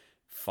 maybe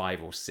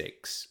 5 or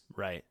 6.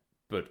 Right.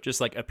 But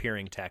just like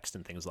appearing text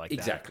and things like that.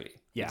 Exactly.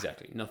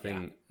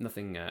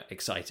 Nothing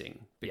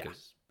exciting,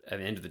 because at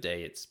the end of the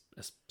day, it's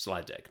a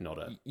slide deck, not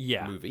a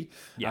movie.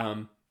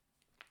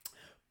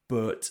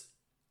 But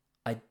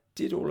I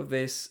did all of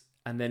this,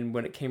 and then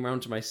when it came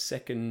around to my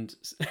second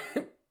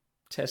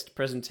test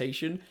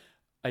presentation,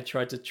 I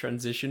tried to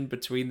transition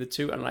between the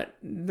two, and I'm like,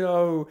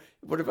 no,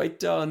 what have I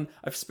done?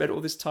 I've spent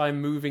all this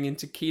time moving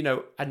into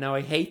Keynote, and now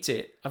I hate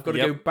it. I've got to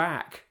go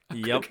back.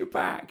 I've got to go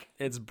back.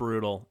 It's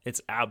brutal.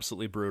 It's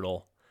absolutely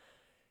brutal.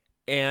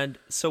 And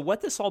so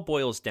what this all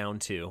boils down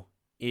to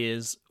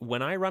is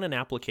when I run an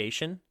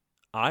application,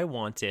 I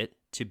want it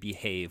to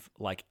behave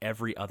like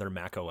every other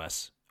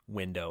macOS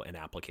window and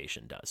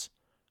application does.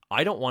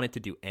 I don't want it to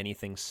do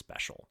anything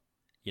special,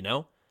 you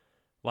know?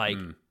 Like,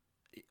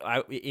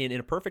 in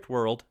a perfect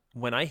world,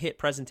 when I hit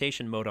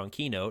presentation mode on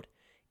Keynote,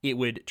 it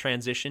would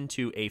transition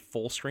to a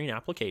full screen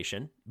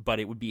application, but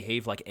it would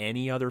behave like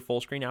any other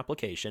full screen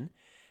application.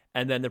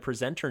 And then the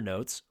presenter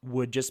notes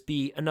would just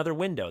be another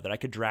window that I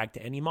could drag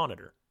to any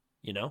monitor,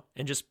 you know,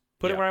 and just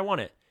put it where I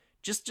want it.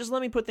 Just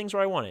let me put things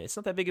where I want it. It's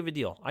not that big of a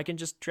deal. I can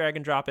just drag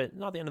and drop it.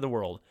 Not the end of the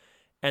world.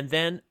 And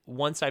then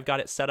once I've got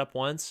it set up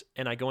once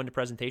and I go into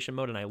presentation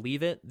mode and I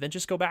leave it, then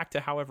just go back to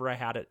however I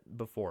had it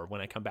before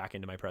when I come back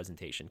into my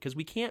presentation. Because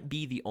we can't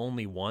be the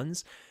only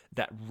ones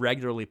that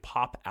regularly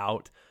pop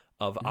out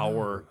of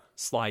our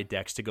slide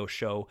decks to go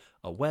show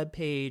a web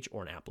page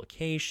or an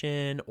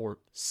application or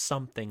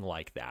something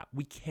like that.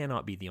 We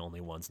cannot be the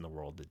only ones in the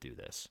world to do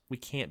this. We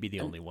can't be the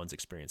only ones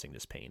experiencing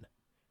this pain.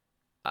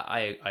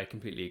 I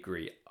completely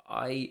agree.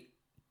 I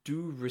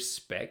do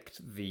respect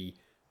the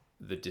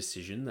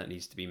decision that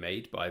needs to be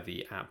made by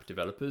the app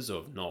developers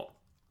of not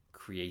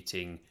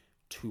creating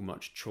too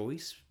much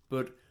choice,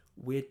 but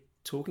we're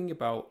talking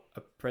about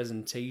a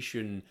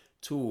presentation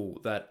tool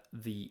that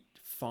the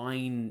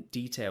fine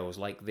details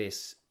like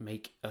this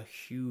make a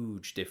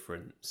huge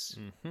difference.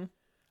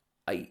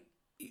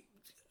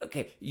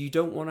 Okay, you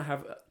don't want to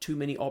have too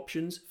many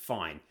options?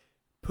 Fine.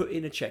 Put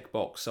in a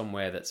checkbox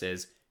somewhere that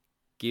says,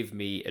 give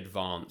me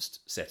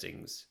advanced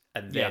settings,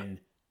 and then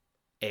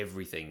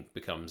everything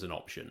becomes an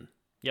option.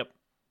 Yep,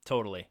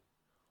 totally.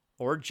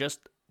 Or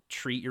just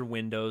treat your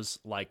windows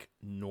like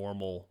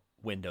normal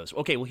windows.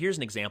 Okay, well, here's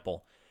an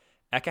example.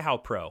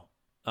 Ekahau Pro.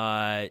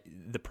 The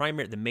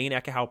main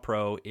Ekahau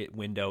Pro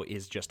window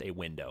is just a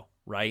window,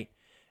 right?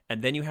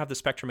 And then you have the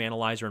Spectrum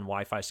Analyzer and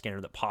Wi-Fi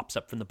scanner that pops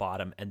up from the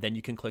bottom, and then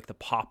you can click the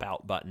pop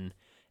out button,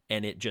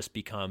 and it just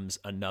becomes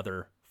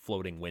another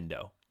floating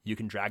window. You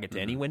can drag it to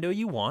any window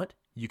you want.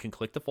 You can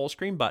click the full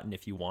screen button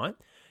if you want.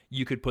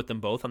 You could put them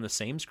both on the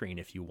same screen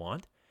if you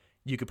want.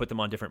 You could put them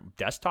on different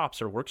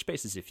desktops or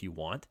workspaces if you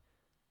want.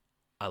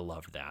 I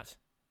loved that.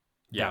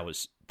 Yeah.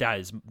 That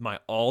is my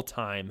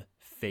all-time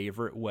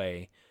favorite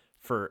way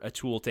for a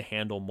tool to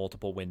handle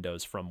multiple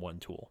windows from one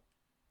tool.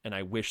 And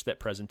I wish that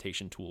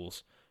presentation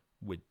tools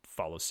would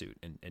follow suit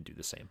and do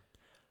the same.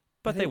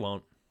 But they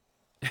won't.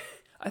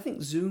 I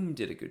think Zoom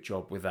did a good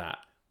job with that,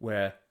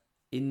 where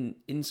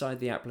inside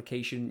the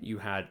application you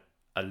had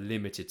a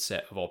limited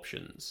set of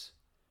options.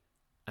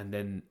 And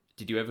then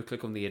did you ever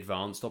click on the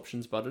advanced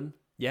options button?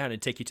 Yeah, and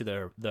it'd take you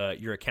to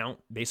your account,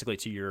 basically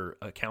to your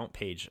account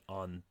page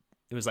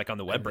it was like on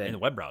the web in the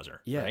web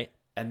browser, right?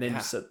 And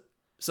then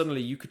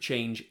suddenly you could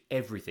change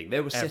everything.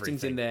 There were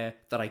settings in there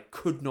that I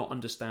could not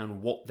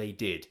understand what they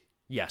did.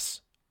 Yes,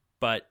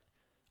 but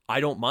I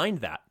don't mind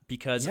that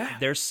because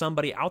there's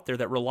somebody out there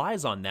that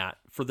relies on that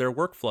for their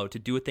workflow to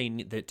do what they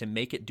need, to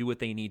make it do what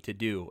they need to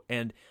do.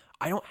 And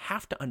I don't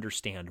have to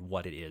understand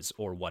what it is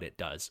or what it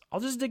does. I'll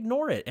just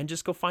ignore it and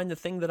just go find the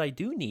thing that I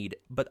do need,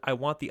 but I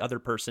want the other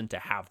person to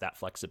have that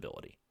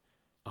flexibility.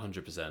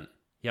 100%.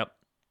 Yep.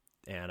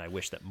 And I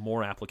wish that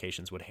more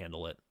applications would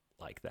handle it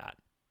like that.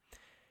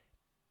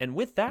 And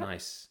with that,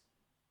 nice.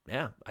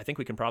 Yeah, I think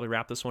we can probably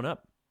wrap this one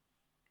up.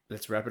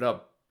 Let's wrap it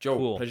up.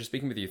 Joel, pleasure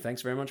speaking with you.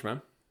 Thanks very much,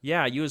 man.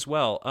 Yeah, you as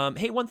well.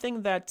 Hey, one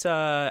thing that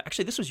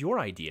actually this was your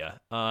idea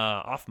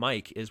off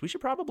mic is we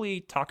should probably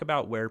talk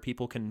about where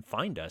people can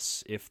find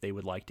us if they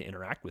would like to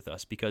interact with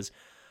us, because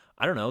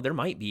I don't know,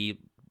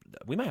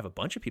 we might have a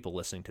bunch of people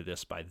listening to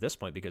this by this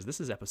point because this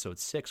is episode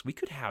 6. We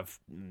could have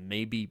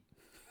maybe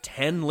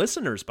 10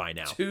 listeners by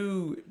now.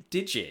 2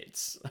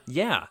 digits.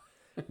 Yeah.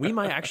 We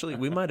might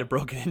have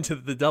broken into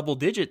the double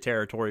digit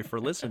territory for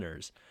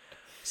listeners.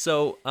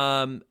 So,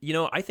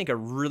 I think a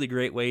really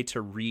great way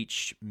to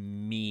reach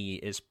me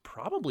is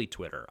probably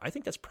Twitter. I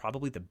think that's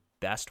probably the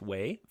best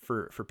way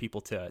for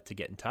people to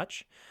get in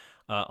touch.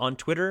 On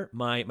Twitter,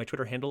 my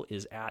Twitter handle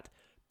is at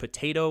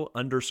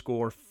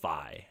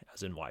potato_fi,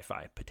 as in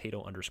Wi-Fi,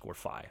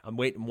 potato_fi. I'm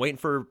waiting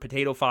for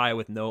potato fi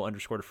with no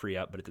underscore to free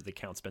up, but the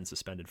account's been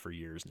suspended for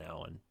years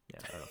now, and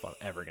I don't know if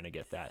I'm ever going to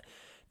get that.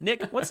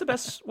 Nick, what's the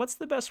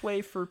best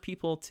way for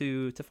people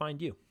to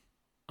find you?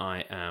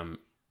 I am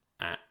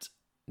at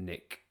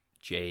Nick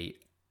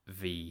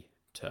J.V.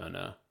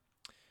 Turner.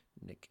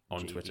 Nick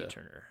on J.V. Twitter.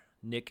 Turner.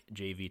 Nick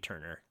J.V.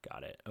 Turner.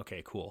 Got it.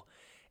 Okay, cool.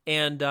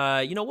 And,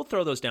 we'll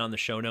throw those down in the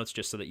show notes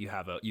just so that you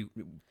have I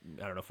don't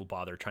know if we'll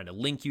bother trying to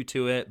link you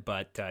to it,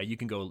 but you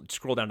can go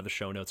scroll down to the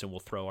show notes and we'll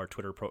throw our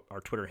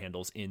Twitter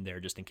handles in there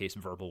just in case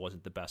verbal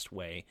wasn't the best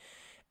way.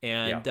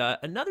 And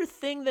another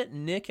thing that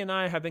Nick and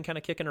I have been kind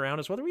of kicking around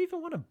is whether we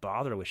even want to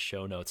bother with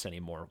show notes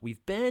anymore.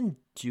 We've been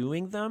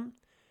doing them.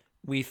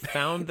 We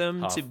found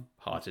them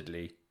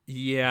half-heartedly.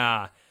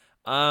 Yeah.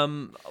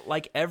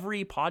 Like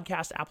every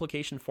podcast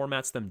application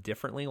formats them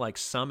differently. Like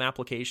some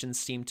applications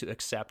seem to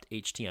accept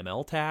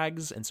HTML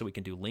tags, and so we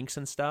can do links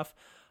and stuff.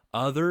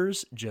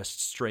 Others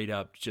just straight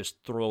up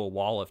just throw a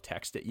wall of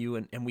text at you,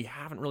 and we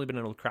haven't really been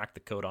able to crack the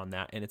code on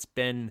that. And it's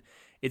been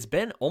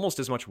almost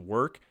as much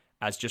work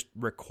as just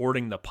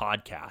recording the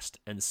podcast.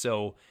 And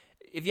so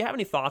if you have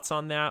any thoughts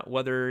on that,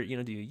 whether,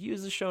 do you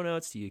use the show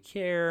notes? Do you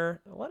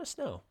care? Let us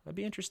know. I'd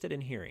be interested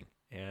in hearing.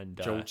 And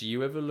Joel, do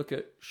you ever look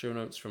at show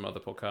notes from other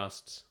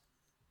podcasts?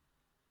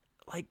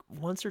 Like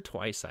once or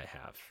twice I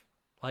have.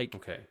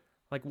 Okay.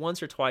 Like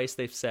once or twice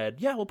they've said,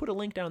 yeah, we'll put a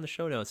link down in the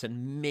show notes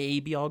and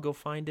maybe I'll go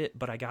find it.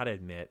 But I got to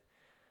admit,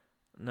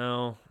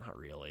 no, not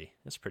really.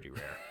 It's pretty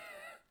rare.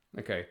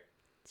 Okay.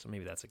 So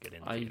maybe that's a good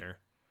indicator.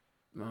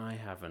 I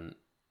haven't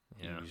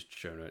used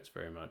show notes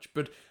very much.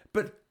 But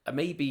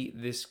maybe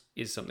this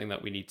is something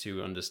that we need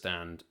to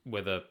understand,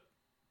 whether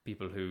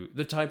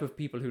the type of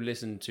people who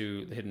listen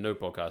to the Hidden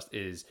Note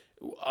podcast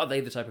are they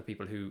the type of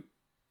people who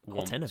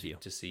all 10 of you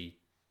to see?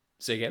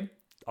 Say again?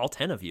 All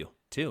 10 of you,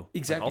 too.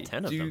 Exactly. Like all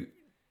 10 of them.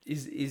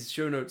 Is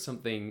show notes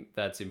something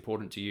that's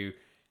important to you?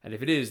 And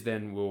if it is,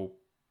 then we'll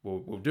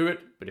do it.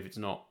 But if it's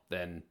not,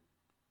 then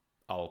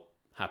I'll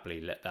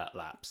happily let that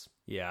lapse.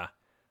 Yeah.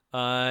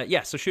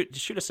 So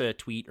shoot us a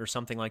tweet or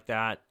something like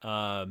that.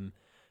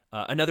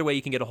 Another way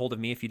you can get a hold of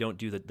me if you don't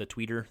do the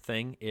tweeter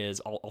thing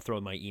is I'll throw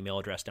my email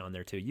address down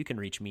there too. You can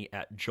reach me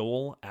at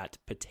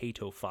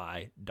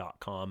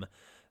joel@potatofy.com.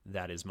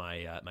 That is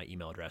my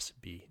email address.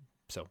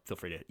 So feel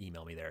free to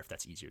email me there if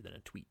that's easier than a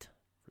tweet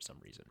for some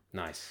reason.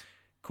 Nice.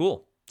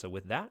 Cool. So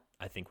with that,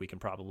 I think we can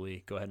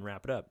probably go ahead and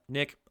wrap it up.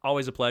 Nick,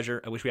 always a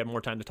pleasure. I wish we had more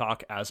time to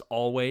talk as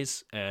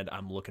always, and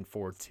I'm looking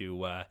forward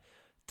to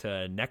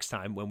next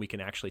time when we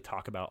can actually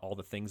talk about all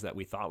the things that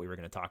we thought we were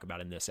going to talk about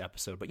in this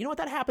episode. But you know what?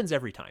 That happens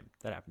every time.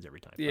 Yeah,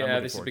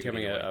 this is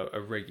becoming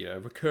a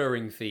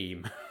recurring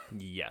theme.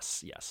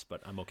 Yes,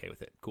 but I'm okay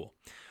with it. Cool.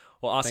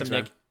 Well, awesome, Thanks,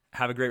 Nick. man.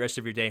 Have a great rest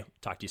of your day.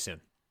 Talk to you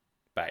soon.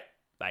 Bye.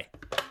 Bye.